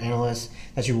 senior analysts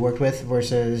that you worked with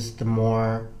versus the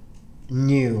more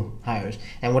new hires?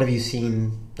 And what have you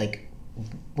seen like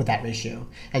with that ratio?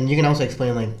 And you can also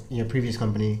explain like your previous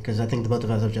company, because I think the both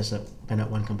of us have just been at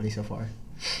one company so far.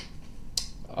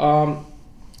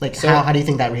 Like So- how do you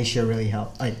think that ratio really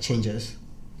changes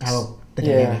how the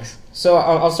dynamics? So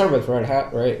I'll start with Red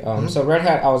Hat, right? So Red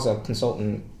Hat, I was a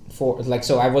consultant for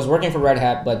so I was working for Red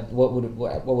Hat, but what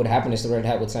would happen is the Red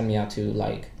Hat would send me out to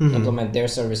implement their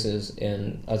services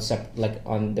in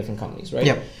on different companies, right?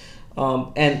 Yep.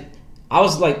 And I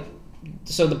was like,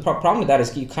 so the problem with that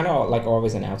is you kind of like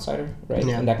always an outsider, right?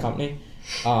 Yeah. In that company.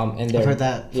 And I've heard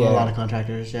that from a lot of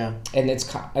contractors. Yeah. And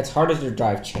it's harder to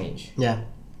drive change. Yeah.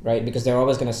 Right, because they're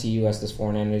always going to see you as this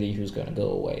foreign entity who's going to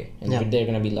go away, and they're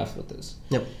going to be left with this.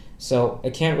 Yep. So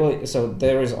it can't really. So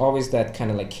there is always that kind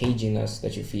of like caginess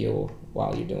that you feel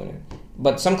while you're doing it.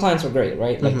 But some clients are great,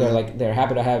 right? Like they're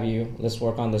happy to have you. Let's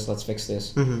work on this. Let's fix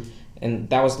this. And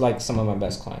that was like some of my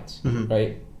best clients,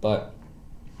 right? But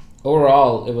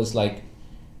overall, it was like,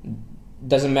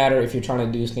 doesn't matter if you're trying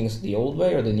to do things the old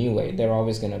way or the new way. They're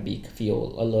always going to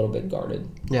feel a little bit guarded.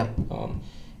 Yeah.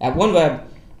 At OneWeb,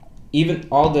 even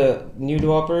all the new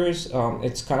developers,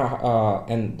 it's kind of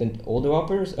and the old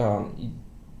developers,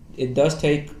 it does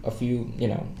take a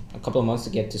couple of months to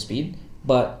get to speed.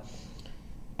 But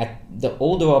the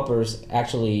old developers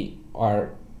actually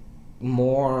are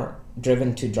more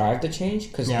driven to drive the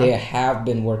change because they have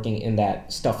been working in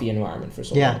that stuffy environment for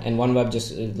so long. And OneWeb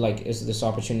just is this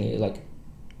opportunity. Like,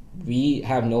 we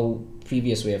have no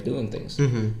previous way of doing things.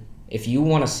 If you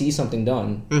want to see something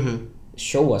done,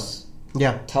 show us.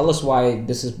 Yeah. Tell us why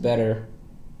this is better,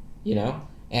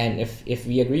 and if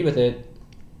we agree with it,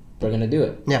 we're going to do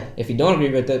it. Yeah. If you don't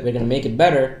agree with it, we're going to make it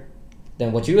better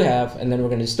than what you have, and then we're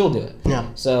going to still do it. Yeah.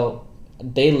 So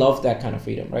they love that kind of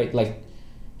freedom, right? Like,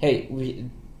 hey,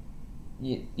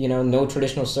 no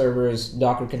traditional servers,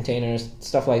 Docker containers,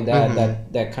 stuff like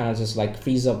that, that kind of just like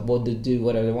frees up what to do,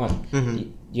 whatever they want.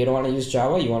 You don't want to use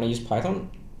Java, you want to use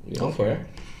Python, you don't care.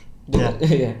 Yeah.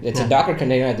 It's a Docker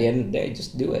container at the end of the day,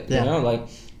 just do it. Yeah. Like,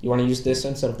 you want to use this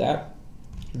instead of that,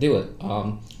 do it.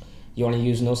 You want to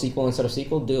use NoSQL instead of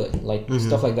SQL, do it. Like,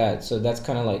 stuff like that. So that's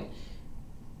kind of like,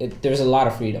 there's a lot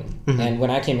of freedom. And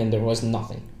when I came in, there was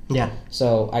nothing. Yeah.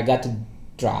 So I got to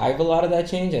drive a lot of that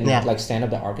change and like stand up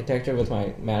the architecture with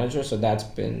my manager. So that's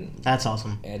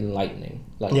awesome. Enlightening.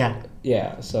 Like,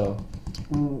 yeah. So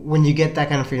when you get that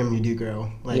kind of freedom, you do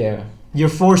grow. Like, you're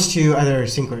forced to either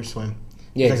sink or swim.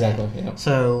 Yeah, exactly. Yeah.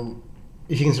 So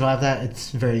if you can survive that,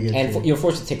 it's very good. And you're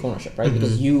forced to take ownership, right?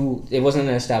 Because it wasn't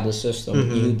an established system.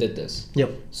 You did this.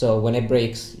 Yep. So when it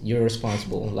breaks, you're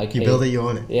responsible. Like, you build it, you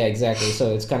own it. Yeah, exactly.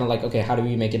 So it's kind of like, okay, how do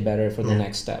we make it better for the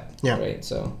next step? Yeah. Right.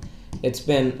 So it's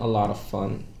been a lot of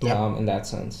fun in that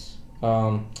sense.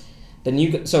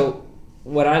 So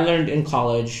what I learned in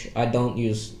college, I don't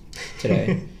use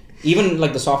today. Even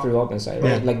like the software development side,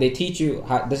 right? Yeah. Like, they teach you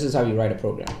this is how you write a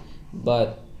program,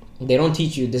 but they don't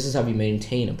teach you this is how you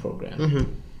maintain a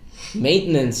program.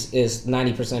 Maintenance is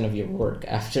 90% of your work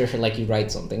after like you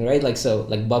write something, right? Like, so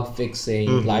like bug fixing,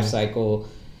 lifecycle,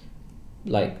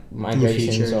 like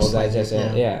migrations, all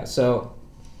that. So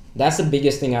that's the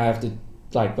biggest thing I have to,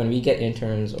 like, when we get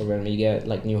interns or when we get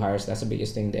like new hires, that's the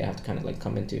biggest thing they have to kind of like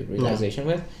come into realization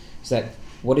with, is that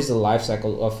what is the life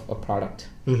cycle of a product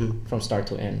from start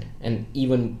to end? And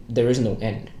even there is no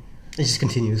end. It just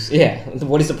continues. Yeah.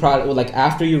 What is the product? Like,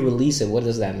 after you release it, what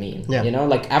does that mean? Yeah.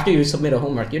 Like, after you submit a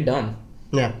homework, you're done.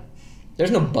 Yeah. There's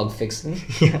no bug fixing.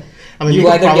 Yeah. I mean, you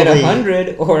either get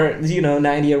 100 or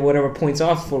 90 or whatever points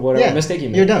off for whatever mistake you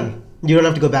made. You're done. You don't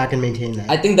have to go back and maintain that.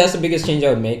 I think that's the biggest change I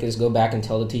would make is go back and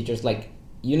tell the teachers, like,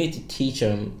 you need to teach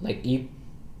them, like, you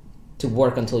to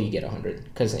work until you get 100.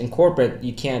 Because in corporate,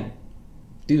 you can't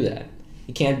do that.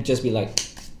 You can't just be like,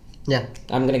 yeah,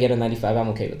 I'm going to get a 95, I'm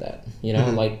okay with that. You know,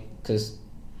 Mm-hmm. like, because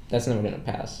that's never going to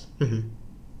pass. Mm-hmm.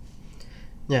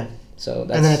 Yeah. So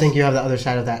that's... And then I think you have the other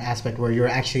side of that aspect where you're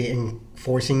actually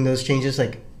enforcing those changes,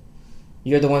 like...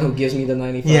 You're the one who gives me the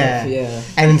 95. Yeah. Yeah.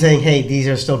 And then saying, hey, these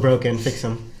are still broken, fix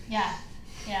them. Yeah.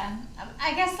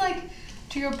 I guess, like,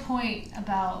 to your point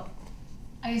about,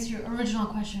 I guess your original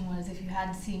question was if you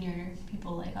had senior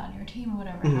people, like, on your team or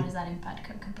whatever, Mm-hmm. how does that impact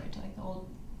compared to, like,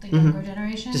 the younger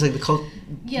generation? Just like the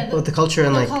culture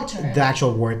and, the like, culture. the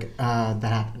actual work that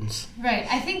happens. Right.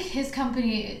 I think his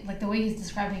company, like, the way he's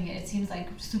describing it, it seems, like,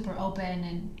 super open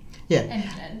and... Yeah.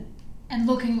 And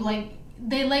looking, like...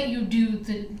 They let you do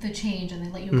the change and they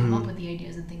let you come Mm-hmm. up with the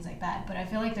ideas and things like that. But I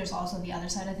feel like there's also the other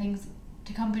side of things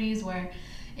to companies where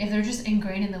if they're just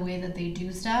ingrained in the way that they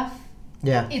do stuff,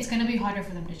 Yeah. it's going to be harder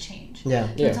for them to change. Yeah.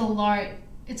 Yeah.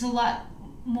 It's a lot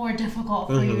more difficult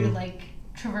for you to Mm-hmm. like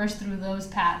traverse through those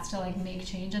paths to like make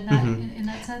change in that Mm-hmm. in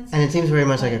that sense. And it seems very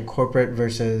much like a But- corporate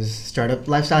versus startup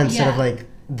lifestyle instead of Yeah. like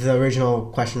the original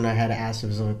question I had asked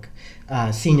was like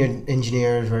senior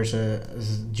engineers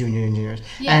versus junior engineers.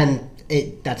 Yeah. And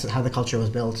that's how the culture was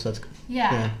built. So it's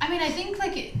Yeah. I mean, I think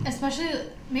like especially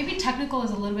maybe technical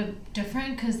is a little bit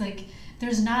different because like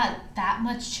there's not that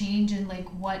much change in like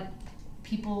what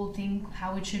people think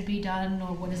how it should be done or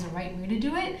what is the right way to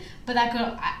do it. But that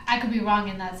could I could be wrong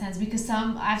in that sense because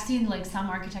I've seen like some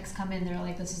architects come in, they're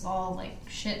like, this is all like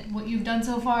shit what you've done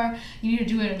so far. You need to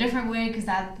do it a different way because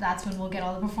that's when we'll get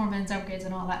all the performance upgrades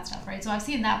and all that stuff, right? So I've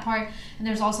seen that part, and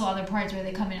there's also other parts where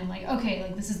they come in and like, okay,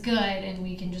 like this is good and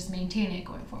we can just maintain it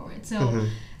going forward. So Mm-hmm.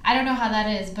 I don't know how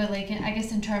that is, but like I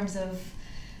guess in terms of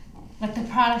like the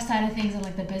product side of things and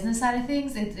like the business side of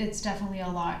things, it's definitely a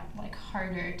lot like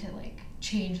harder to like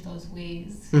change those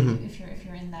ways Mhm. if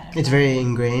you're in that. It's very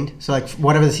ingrained. So like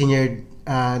whatever the senior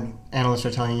analysts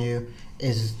are telling you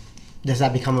does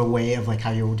that become a way of like how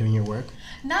you're doing your work?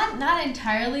 Not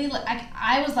entirely. Like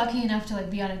I was lucky enough to like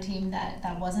be on a team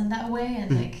that wasn't that way,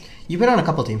 and like You've been on a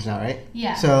couple teams now, right?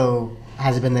 yeah, So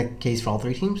has it been the case for all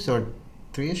three teams or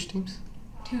three-ish teams?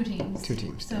 two teams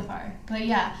so yeah. far.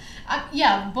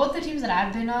 But both the teams that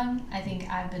I've been on, I think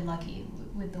I've been lucky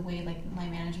with the way like my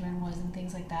management was and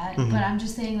things like that. Mhm. But I'm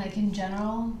just saying like in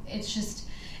general, it's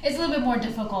a little bit more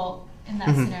difficult in that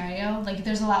Mhm. scenario. Like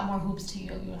there's a lot more hoops to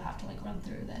you'll have to like run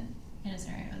through than in a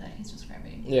scenario that he's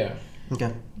describing. Yeah.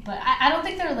 Okay. But I don't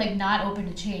think they're like not open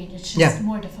to change. It's just Yeah.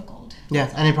 more difficult. Yeah,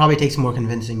 and it probably takes more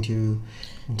convincing to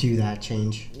do that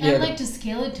change. Yeah, And like to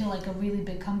scale it to like a really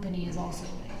big company is also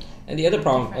like And the other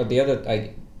problem,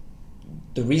 different.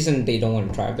 the reason they don't want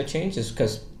to drive the change is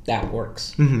because that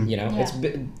works. Mhm. You know, Yeah.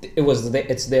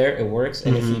 it's there, it works.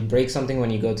 And if you Mhm. break something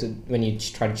when you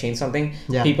try to change something,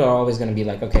 Yeah. people are always going to be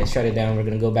like, okay, shut it down. We're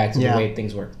going to go back to Yeah. the way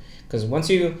things work. Because once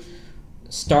you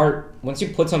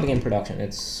put something in production,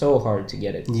 it's so hard to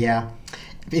get it. Yeah.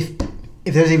 If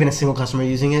there's even a single customer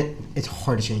using it, it's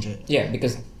hard to change it. Yeah,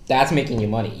 because that's making you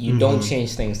money. You don't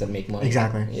change things that make money.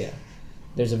 Exactly. Yeah.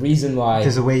 There's a reason why.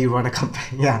 There's a way you run a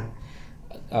company. Yeah.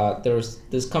 There was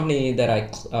this company that I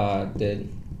did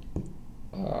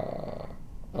a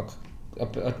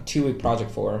 2-week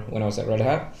project for when I was at Red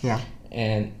Hat, Yeah.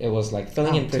 and it was like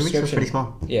filling in 2 weeks was prescription. pretty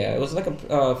small. Yeah, it was like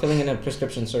a filling in a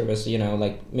prescription service. You know,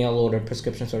 like mail order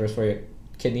prescription service for your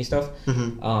kidney stuff.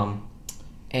 Mm-hmm.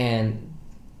 And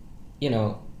you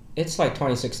know, it's like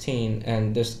 2016,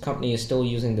 and this company is still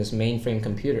using this mainframe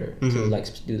computer to Mhm. like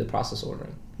do the process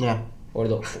ordering Yeah. or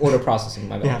the order processing.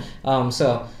 My bad. Yeah.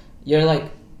 So you're like,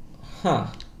 huh.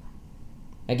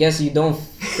 I guess you don't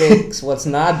fix what's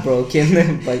not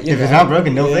broken, but you If know, it's not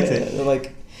broken, don't fix it.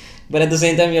 Like, but at the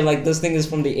same time, you're like, this thing is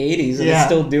from the 80s, and Yeah. it's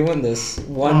still doing this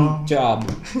one job.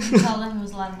 you tell them it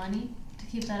was a lot of money to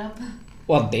keep that up.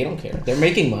 Well, they don't care. They're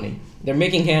making money. They're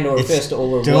making hand over It's fist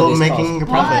over what still this making costs. a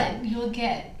profit. But you'll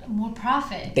get more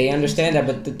profit. They understand that,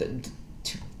 but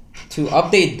to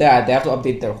update that, they have to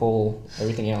update their whole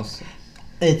everything else.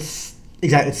 It's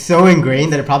exactly. It's so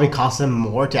ingrained that it probably costs them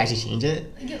more to actually change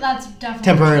it Yeah, that's definitely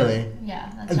temporarily true. Yeah,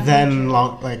 that's definitely than true.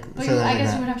 long like. But so I like guess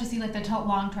that. you would have to see like the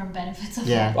long-term benefits of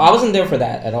Yeah. it. Well, I wasn't there for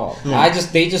that at all. Yeah.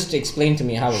 They just explained to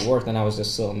me how it worked, and I was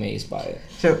just so amazed by it.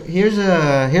 So here's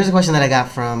a question that I got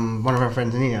from one of our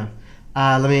friends, Nino.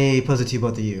 Let me pose it to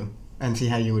both of you and see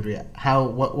how you would react.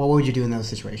 What would you do in those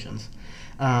situations?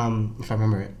 If I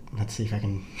remember it, let's see if I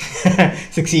can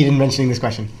succeed in mentioning this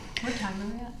question. What time are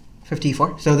we at?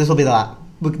 54. So this will be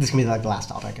this can be like the last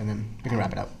topic, and then we can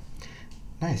wrap it up.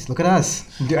 Nice. Look at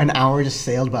us. An hour just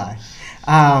sailed by.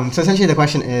 So essentially the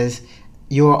question is,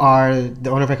 you are the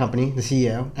owner of a company, the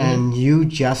CEO, and you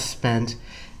just spent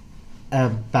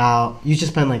like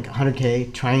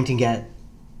 $100K trying to get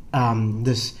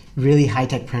this really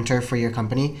high-tech printer for your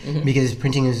company because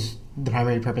printing is the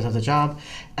primary purpose of the job,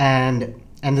 and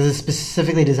this is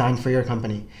specifically designed for your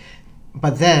company.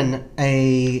 But then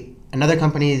another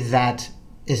company that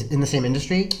is in the same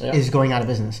industry is going out of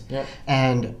business. Yep.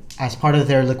 And as part of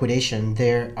their liquidation,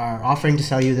 they are offering to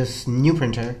sell you this new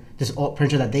printer, this old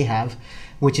printer that they have,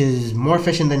 which is more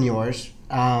efficient than yours,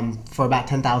 for about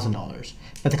 $10,000.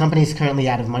 But the company is currently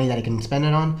out of money that it can spend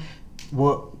it on.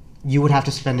 Well, you would have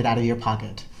to spend it out of your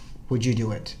pocket. Would you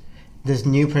do it? This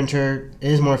new printer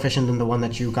is more efficient than the one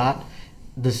that you got,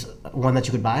 this one that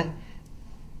you could buy,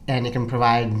 and it can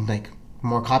provide like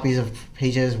more copies of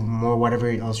pages, more whatever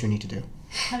else you need to do.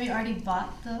 Have you already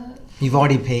bought the... You've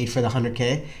already paid for the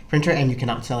 100K printer and you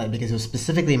cannot sell it because it was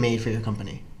specifically made for your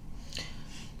company.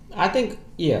 I think,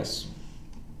 yes.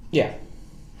 Yeah.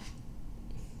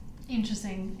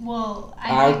 Interesting. Well,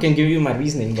 I can give you my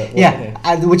reasoning, but...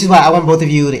 Which is why I want both of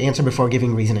you to answer before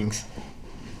giving reasonings.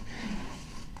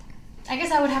 I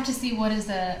guess I would have to see what is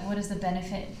the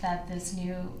benefit that this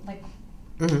new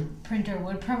printer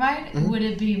would provide. Would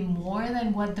it be more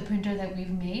than what the printer that we've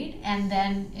made? And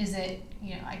then is it,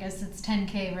 I guess it's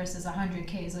 10K versus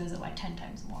 100K, so is it like 10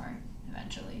 times more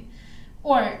eventually?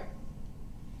 Or...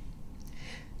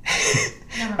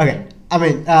 Never mind. I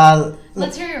mean...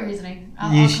 let's hear your reasoning.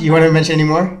 You want to mention any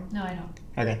more? No,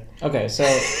 I don't. Okay, so...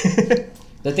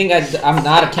 The thing I'm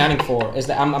not accounting for is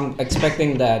that I'm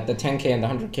expecting that the 10K and the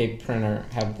 100K printer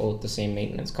have both the same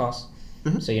maintenance costs.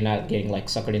 So you're not getting like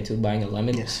suckered into buying a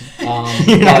lemon. Yes.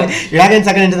 You're not getting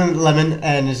suckered into the lemon,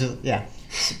 and it's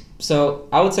just, So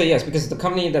I would say yes, because the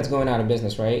company that's going out of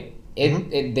business, right?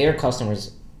 Their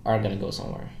customers are gonna go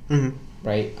somewhere,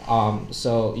 right?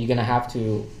 So you're gonna have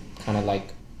to kind of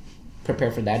like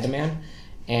prepare for that demand.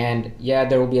 And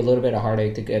there will be a little bit of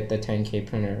heartache to get the 10K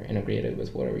printer integrated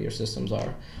with whatever your systems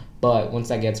are. But once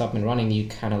that gets up and running, you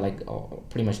kind of like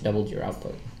pretty much doubled your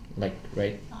output,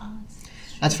 right?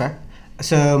 That's fair.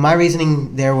 So my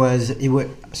reasoning there was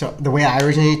so the way I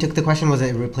originally took the question was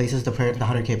it replaces the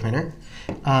 100K printer.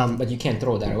 But you can't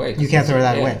throw that away. You can't throw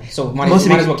that away. So might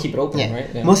as well keep it open, right?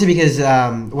 Yeah. Mostly because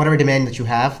whatever demand that you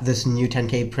have, this new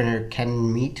 10K printer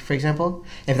can meet, for example.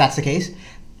 If that's the case,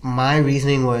 my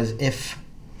reasoning was if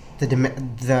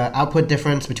the output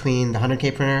difference between the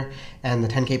 100K printer and the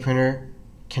 10K printer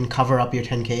can cover up your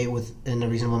 10K within a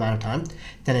reasonable amount of time,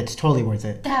 then it's totally worth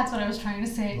it. That's what I was trying to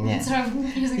say. Yeah. Instead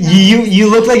of using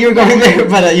you looked like you were going there,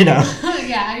 but Yeah,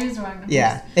 I used the wrong numbers.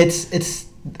 Yeah, it's.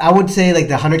 I would say like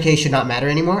the 100K should not matter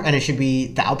anymore, and it should be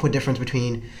the output difference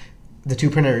between the two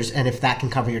printers, and if that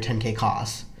can cover your 10K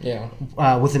costs. Yeah.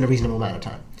 Within a reasonable amount of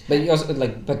time. But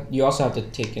you also have to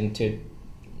take into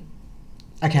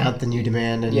account the new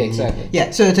demand and exactly.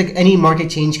 So it's like any market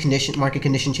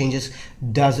condition changes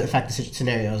does affect the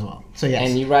scenario as well. So yes,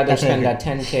 and you rather spend that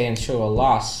 10K and show a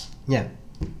loss. Yeah.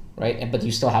 Right, but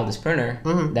you still have this printer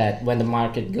that when the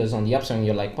market goes on the upswing,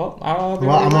 you're like,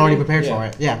 I'm already prepared for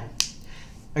it. Yeah,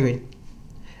 agreed.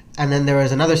 And then there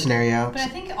was another scenario. But I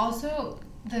think also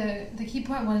the key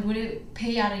point was, would it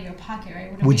pay out of your pocket,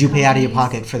 right? Would you pay out of your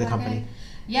pocket for the company?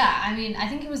 Yeah, I mean, I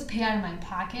think it was pay out of my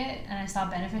pocket, and I saw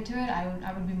benefit to it.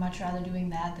 I would be much rather doing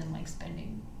that than like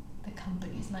spending the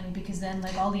company's money, because then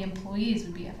like all the employees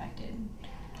would be affected.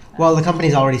 Well, the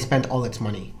company's already spent all its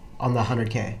money on the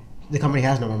 100K. The company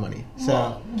has no more money,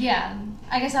 so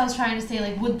I guess I was trying to say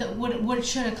like, would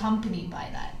should a company buy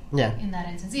that? Yeah. In that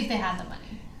instance, if they had the money.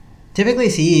 Typically,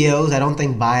 CEOs, I don't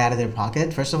think buy out of their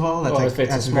pocket. First of all, if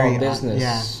it's a small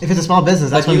business, if it's a small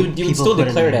business, that's when you would still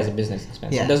declare it as a business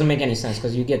expense. Yeah. It doesn't make any sense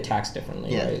because you get taxed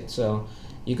differently, right? So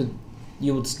you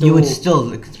would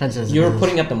still expenses. You're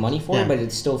putting up the money for it, but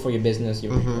it's still for your business.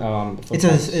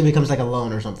 It becomes like a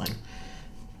loan or something.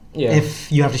 Yeah. If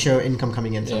you have to show income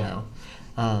coming in somehow.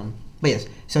 But yes,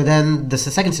 so then the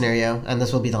second scenario, and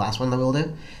this will be the last one that we'll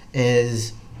do,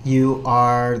 is you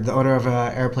are the owner of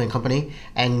an airplane company,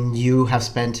 and you have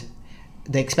spent,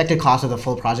 the expected cost of the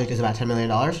full project is about $10 million.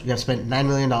 You have spent $9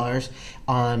 million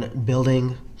on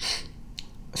building,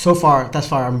 thus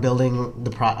far on building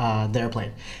the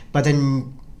airplane. But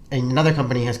then another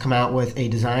company has come out with a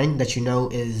design that you know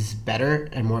is better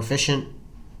and more efficient,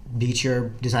 beats your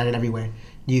design in every way.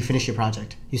 You finish your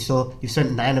project. You spent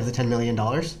 $9 of the $10 million.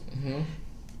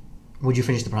 Would you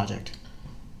finish the project?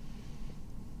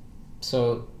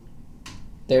 So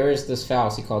there is this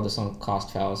fallacy called the sunk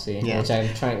cost fallacy, which I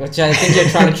think you're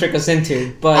trying to trick us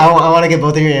into. But I want to get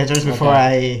both of your answers before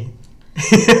I.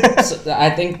 So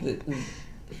I think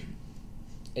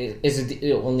Is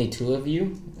it only two of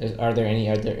you? Are there any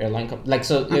other airline like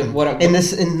so? What in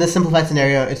this simplified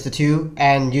scenario, it's the two,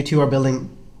 and you two are building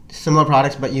similar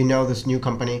products, but you know this new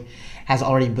company has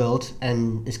already built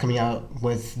and is coming out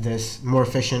with this more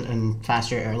efficient and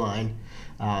faster airline,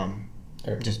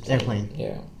 airplane.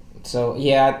 Yeah. So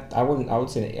yeah, I would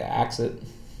say exit.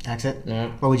 Exit.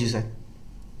 Yeah. What would you say?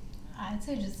 I'd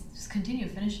say just continue,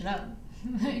 finish it up.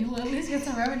 You'll at least get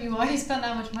some revenue. Why do you spend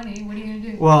that much money? What are you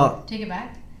gonna do? Well, take it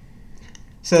back.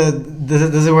 So this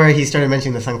is where he started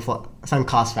mentioning the sunk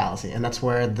cost fallacy, and that's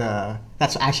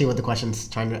actually what the question's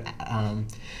trying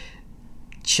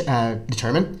to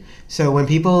determine. So when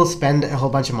people spend a whole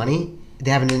bunch of money,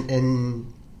 they have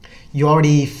you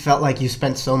already felt like you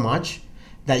spent so much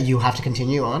that you have to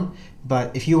continue on.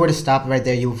 But if you were to stop right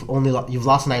there, you've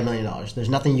lost $9 million. There's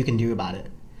nothing you can do about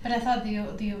it. But I thought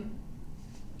you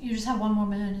just have $1 more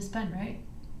million to spend, right?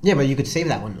 Yeah, but you could save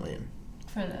that $1 million.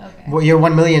 Okay. Well, your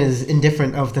 $1 million is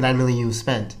indifferent of the $9 million you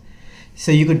spent.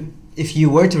 So you could, if you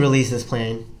were to release this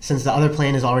plane, since the other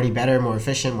plane is already better, more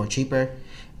efficient, more cheaper,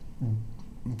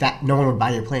 that no one would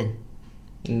buy your plane.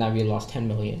 Now you lost $10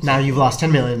 million. Now you've lost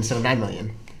 $10 million instead of $9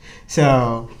 million.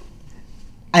 So,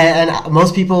 and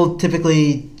most people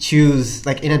typically choose,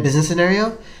 like in a business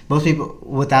scenario, most people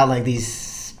without like these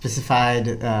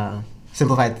specified,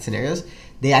 simplified scenarios,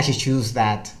 they actually choose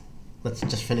that. Let's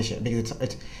just finish it because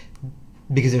it's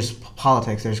because there's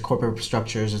politics, there's corporate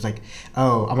structures. There's like,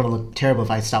 oh, I'm gonna look terrible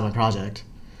if I stop my project.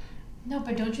 No,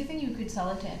 but don't you think you could sell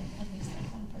it to at least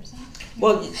like one person?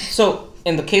 Well, so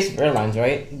in the case of airlines,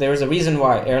 right? There's a reason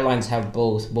why airlines have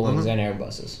both Boeings and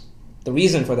Airbuses. The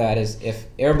reason for that is if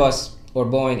Airbus or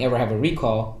Boeing ever have a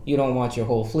recall, you don't want your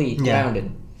whole fleet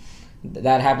grounded.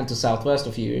 That happened to Southwest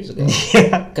a few years ago.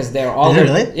 Yeah, because they're all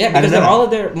really? Yeah, because they're all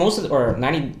of their or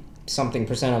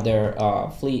 90-something% of their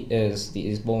fleet is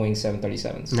Boeing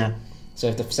 737s. Yeah. So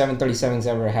if the 737s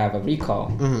ever have a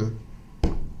recall,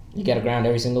 you got to ground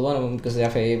every single one of them because the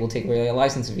FAA will take away your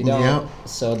license if you don't. Yep.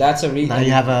 So that's a reason. Now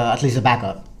you have at least a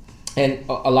backup. And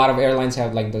a lot of airlines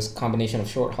have like this combination of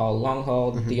short haul, long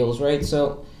haul deals, right?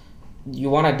 So you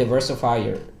want to diversify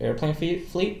your airplane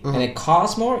fleet, and it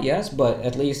costs more, yes, but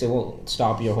at least it won't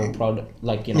stop your whole product.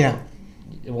 Like it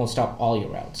won't stop all your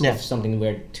routes if something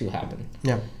weird to happen.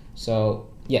 Yeah. So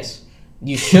yes,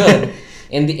 you should,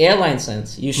 in the airline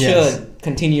sense, you should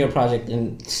continue your project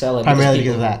and sell it. Primarily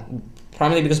because of that.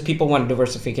 Primarily because people want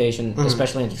diversification,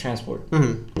 especially into transport,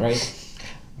 right?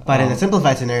 But in a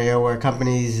simplified scenario where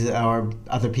companies or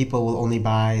other people will only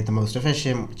buy the most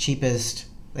efficient, cheapest,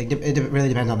 like it really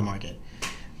depends on the market.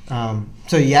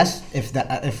 So yes, if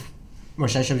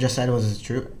what Shaishav just said was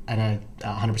true, and I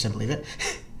 100% believe it,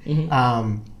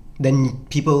 then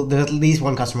there's at least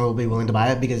one customer will be willing to buy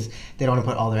it because they don't want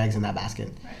to put all their eggs in that basket.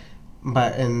 Right.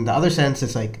 But in the other sense,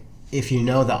 it's like if you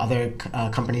know the other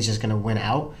company's just going to win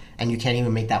out and you can't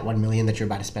even make that $1 million that you're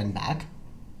about to spend back,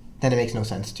 then it makes no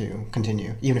sense to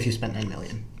continue, even if you spent $9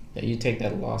 million. Yeah, you take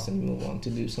that loss and move on to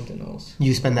do something else.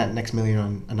 You spend that next $1 million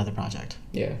on another project.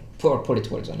 Yeah, or put it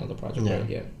towards another project, right?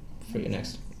 Yeah, for your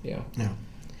next, Yeah.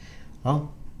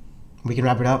 Well, we can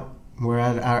wrap it up. We're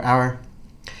at our hour.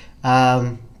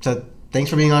 So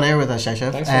thanks for being on air with us,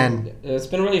 Shaishav. It's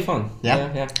been really fun.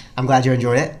 Yeah. I'm glad you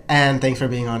enjoyed it, and thanks for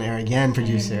being on air again,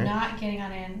 producer. I'm not getting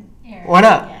on air. Why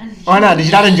not? Again. Why not? Did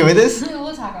you not enjoy this?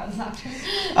 We'll talk about this after.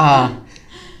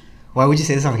 Why would you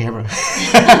say this on camera?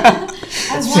 I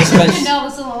want you to know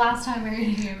this is the last time you're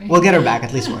going to hear me. We'll get her back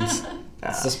at least once.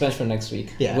 Suspense for next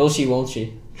week. Yeah. Will she, won't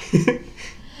she?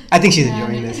 I think she's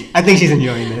enjoying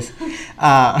this.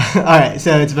 All right,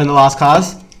 so it's been The Lost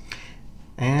Cause,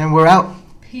 and we're out.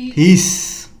 Peace. Peace.